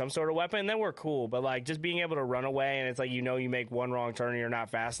you give me some sort of weapon, then we're cool. But like just being able to run away and it's like you make one wrong turn and you're not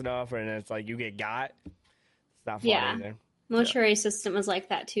fast enough, and it's like you get got. It's not fun either. Mortuary System was like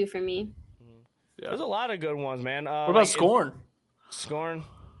that too for me. Yeah. There's a lot of good ones, man. What about Scorn? Scorn.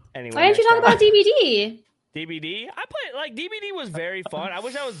 Anyway, why didn't you talk about DBD? DBD? I played like DBD was very fun. I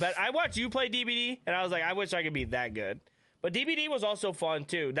wish I was better. I watched you play DBD, and I was like, I wish I could be that good. But DBD was also fun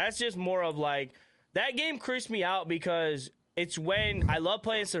too. That's just more of like that game creeps me out because it's when I love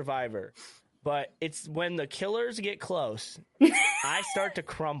playing Survivor, but it's when the killers get close, I start to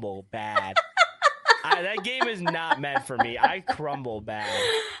crumble bad. That game is not meant for me. I crumble bad.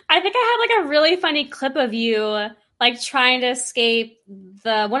 I think I had like a really funny clip of you like trying to escape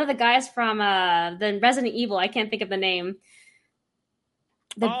one of the guys from the Resident Evil. I can't think of the name.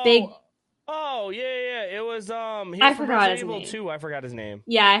 Oh yeah. It was I forgot his name. 2. I forgot his name.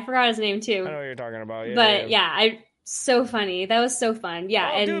 Yeah, I forgot his name too. I know what you're talking about. Yeah, but yeah, so funny. That was so fun.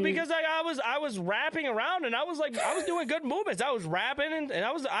 Yeah, dude, because like I was rapping around and I was doing good movements. I was rapping and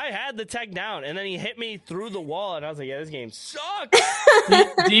I had the tech down, and then he hit me through the wall, and I was like, yeah, this game sucks.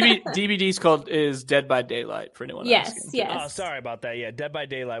 DBD's is Dead by Daylight for anyone asking. Yes. Oh, sorry about that. Yeah, Dead by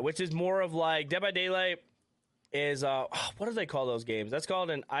Daylight, which is more of like Dead by Daylight is what do they call those games? That's called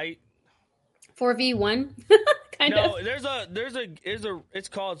an 4v1 kind of. No, there's a it's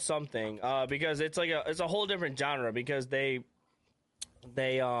called something because it's like it's a whole different genre because they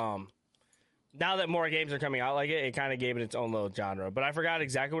now that more games are coming out like it kind of gave it its own little genre. But I forgot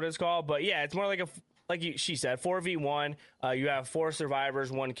exactly what it's called. But yeah, it's more like she said, 4v1. You have 4 survivors,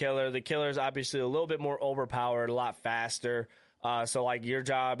 1 killer. The killer is obviously a little bit more overpowered, a lot faster. So like your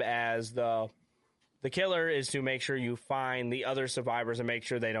job as the killer is to make sure you find the other survivors and make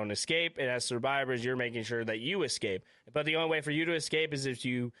sure they don't escape. And as survivors, you're making sure that you escape. But the only way for you to escape is if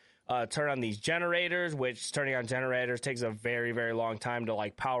you turn on these generators, which turning on generators takes a very, very long time to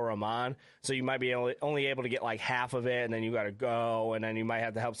like power them on. So you might be only able to get like half of it, and then you got to go, and then you might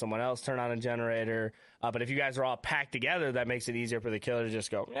have to help someone else turn on a generator. But if you guys are all packed together, that makes it easier for the killer to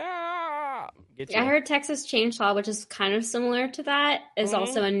just go, get you. I heard Texas Chainsaw, which is kind of similar to that, is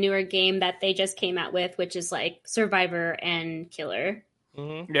also a newer game that they just came out with, which is like Survivor and Killer.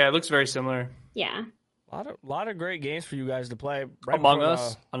 Mm-hmm. Yeah, it looks very similar. Yeah. A lot of great games for you guys to play. Right Among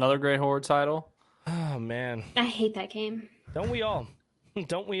Us, another great horror title. Oh, man. I hate that game. Don't we all?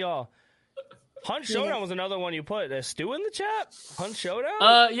 Don't we all? Hunt Showdown was another one you put. Stu in the chat? Hunt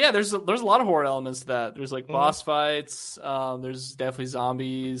Showdown? Yeah, there's a lot of horror elements to that. There's like boss fights. There's definitely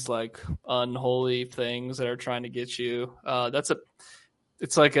zombies, like unholy things that are trying to get you.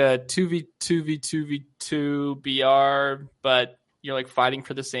 It's like a 2v2v2v2 BR, but you're like fighting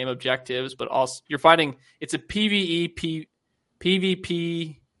for the same objectives, but also you're fighting. It's a PvPVE,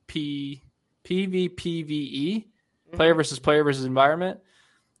 player versus environment.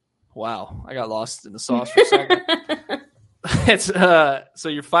 Wow, I got lost in the sauce for a second. It's so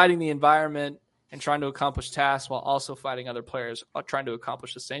you're fighting the environment and trying to accomplish tasks while also fighting other players trying to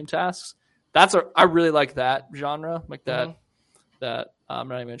accomplish the same tasks. I really like that genre, like that. That I'm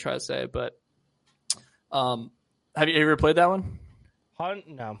not even gonna try to say it, but have you ever played that one? Hunt?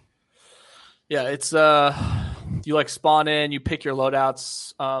 No. Yeah, it's you like spawn in, you pick your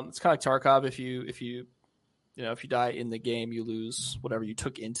loadouts. It's kind of like Tarkov. If you die in the game, you lose whatever you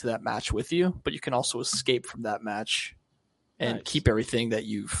took into that match with you, but you can also escape from that match and keep everything that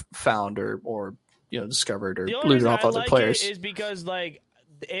you've found or discovered or looted off other players. Is because like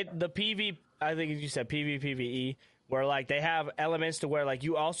the PV, I think you said PvPVE, where like they have elements to where like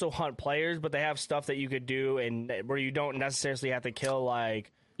you also hunt players, but they have stuff that you could do and where you don't necessarily have to kill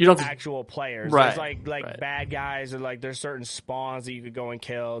like actual players. Right, there's like bad guys, or like there's certain spawns that you could go and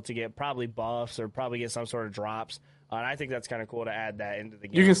kill to get probably buffs or probably get some sort of drops. And I think that's kind of cool to add that into the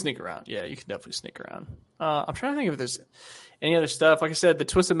game. You can sneak around. Yeah, you can definitely sneak around. I'm trying to think if there's any other stuff. Like I said, the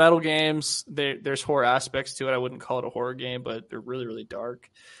Twisted Metal games, there's horror aspects to it. I wouldn't call it a horror game, but they're really, really dark.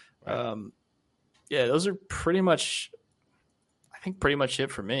 Right. Yeah, those are pretty much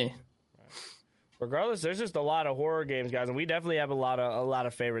it for me. Regardless, there's just a lot of horror games, guys, and we definitely have a lot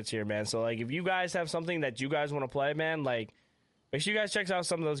of favorites here, man. So like, if you guys have something that you guys want to play, man, like, make sure you guys check out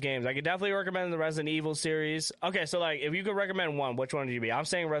some of those games. I could definitely recommend the Resident Evil series. Okay, so like, if you could recommend one, which one would you be? I'm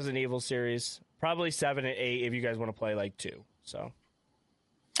saying Resident Evil series, probably 7 and 8 if you guys want to play like 2. So,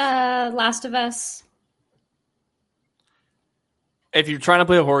 Last of Us. If you're trying to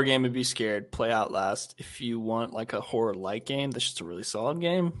play a horror game and be scared, play Outlast. If you want like a horror-like game that's just a really solid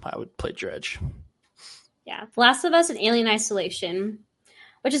game, I would play Dredge. Yeah, Last of Us and Alien Isolation,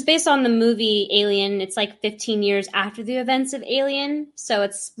 which is based on the movie Alien. It's like 15 years after the events of Alien, so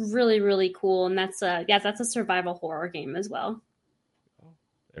it's really, really cool. And that's a survival horror game as well.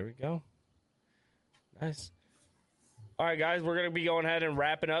 There we go. Nice. All right, guys, we're going to be going ahead and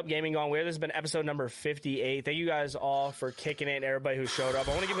wrapping up Gaming Gone Weird. This has been episode number 58. Thank you guys all for kicking it and everybody who showed up.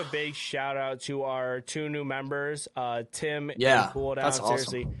 I want to give a big shout out to our 2 new members, Tim and Cool Down. That's awesome.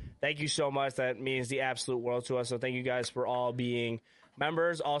 Seriously, thank you so much. That means the absolute world to us. So thank you guys for all being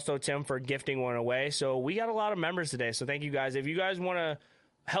members. Also, Tim, for gifting one away. So we got a lot of members today. So thank you guys. If you guys want to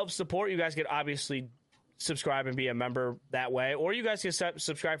help support, you guys could obviously subscribe and be a member that way. Or you guys can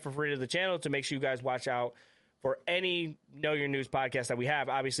subscribe for free to the channel to make sure you guys watch out for any Know Your News podcast that we have.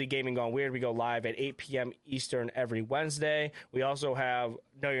 Obviously, Gaming Gone Weird, we go live at 8 p.m. Eastern every Wednesday. We also have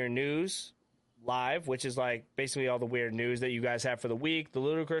Know Your News live, which is like basically all the weird news that you guys have for the week. The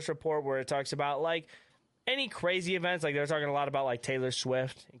Ludicrous Report, where it talks about like any crazy events. Like they're talking a lot about like Taylor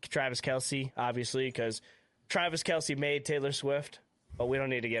Swift and Travis Kelce, obviously, because Travis Kelce made Taylor Swift. But we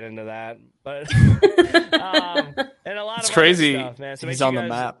don't need to get into that. But and a lot of crazy stuff, man. So he's on the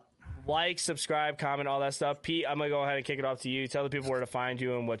map. Like, subscribe, comment, all that stuff. Pete, I'm gonna go ahead and kick it off to you. Tell the people where to find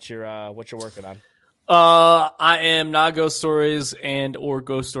you and what you're working on. I am not Ghost Stories or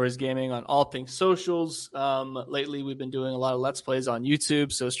Ghost Stories Gaming on all things socials. Lately, we've been doing a lot of Let's Plays on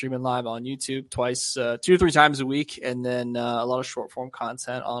YouTube, so streaming live on YouTube twice, 2 or 3 times a week, and then a lot of short form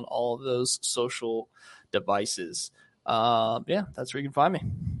content on all of those social devices. Yeah, that's where you can find me.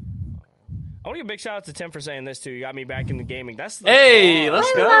 I want to give a big shout out to Tim for saying this too. You got me back into gaming. That's the Hey, let's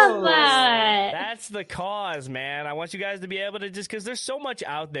I go. love that. That's the cause, man. I want you guys to be able to just because there's so much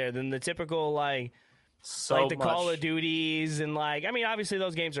out there than the typical like the Call of Duties and like I mean obviously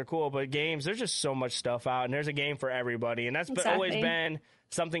those games are cool, but games there's just so much stuff out and there's a game for everybody, and that's always been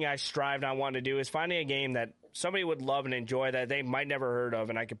something I strived on wanting to do is finding a game that somebody would love and enjoy that they might never heard of,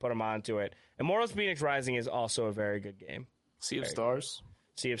 and I could put them onto it. And Immortals Phoenix Rising is also a very good game. Sea of Stars.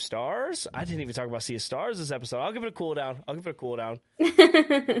 Sea of Stars? I didn't even talk about Sea of Stars this episode. I'll give it a cool down.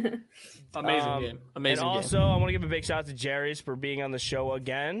 Amazing game. And also, I want to give a big shout out to Jerry's for being on the show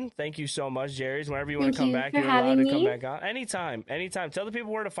again. Thank you so much, Jerry's. Whenever you want to come back, you're allowed to come back on. Anytime. Tell the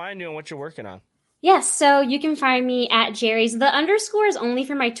people where to find you and what you're working on. Yes, so you can find me at Jerry's. The underscore is only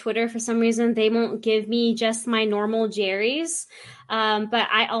for my Twitter. For some reason, they won't give me just my normal Jerry's. But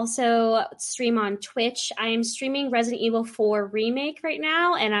I also stream on Twitch. I am streaming Resident Evil 4 Remake right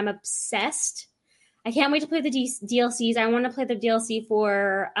now, and I'm obsessed. I can't wait to play the DLCs. I want to play the DLC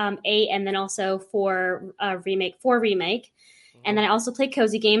for 8 and then also for Remake. And then I also play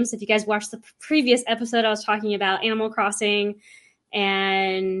cozy games. If you guys watched the previous episode, I was talking about Animal Crossing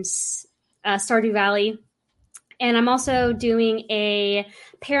and Stardew Valley. And I'm also doing a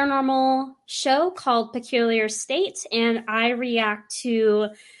paranormal show called Peculiar State, and I react to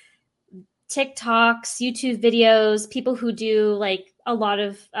TikToks, YouTube videos, people who do like a lot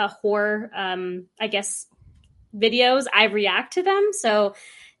of horror, videos. I react to them. So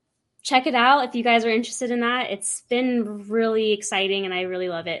check it out if you guys are interested in that. It's been really exciting, and I really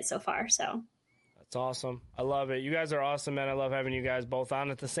love it so far. So. It's awesome. I love it. You guys are awesome, man. I love having you guys both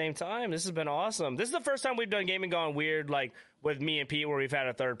on at the same time. This has been awesome. This is the first time we've done Gaming Gone Weird, like with me and Pete, where we've had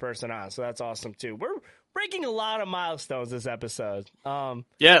a third person on. So that's awesome too. We're breaking a lot of milestones this episode.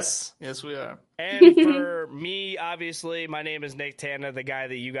 Yes, we are. And for me, obviously, my name is Nick Tanna, the guy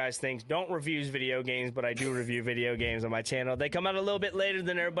that you guys think don't reviews video games, but I do review video games on my channel. They come out a little bit later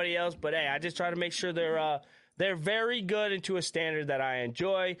than everybody else, but hey, I just try to make sure they're very good and to a standard that I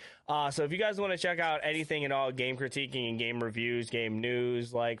enjoy. So if you guys want to check out anything at all, game critiquing and game reviews, game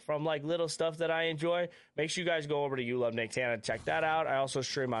news, like from like little stuff that I enjoy, make sure you guys go over to You Love Nick Tanna to check that out. I also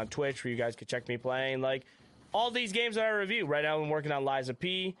stream on Twitch where you guys can check me playing like all these games that I review. Right now I'm working on Liza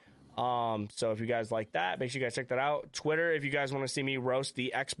P. So if you guys like that, make sure you guys check that out. Twitter, if you guys want to see me roast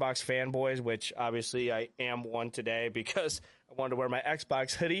the Xbox fanboys, which obviously I am one today because I wanted to wear my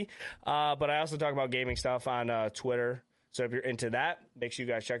Xbox hoodie. But I also talk about gaming stuff on Twitter. So if you're into that, make sure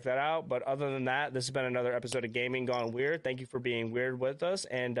you guys check that out. But other than that, this has been another episode of Gaming Gone Weird. Thank you for being weird with us.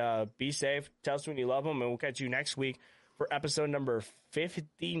 And be safe. Tell us when you love them. And we'll catch you next week for episode number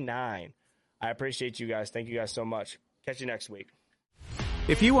 59. I appreciate you guys. Thank you guys so much. Catch you next week.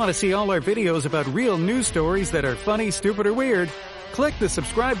 If you want to see all our videos about real news stories that are funny, stupid, or weird, click the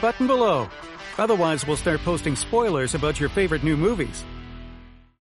subscribe button below. Otherwise, we'll start posting spoilers about your favorite new movies.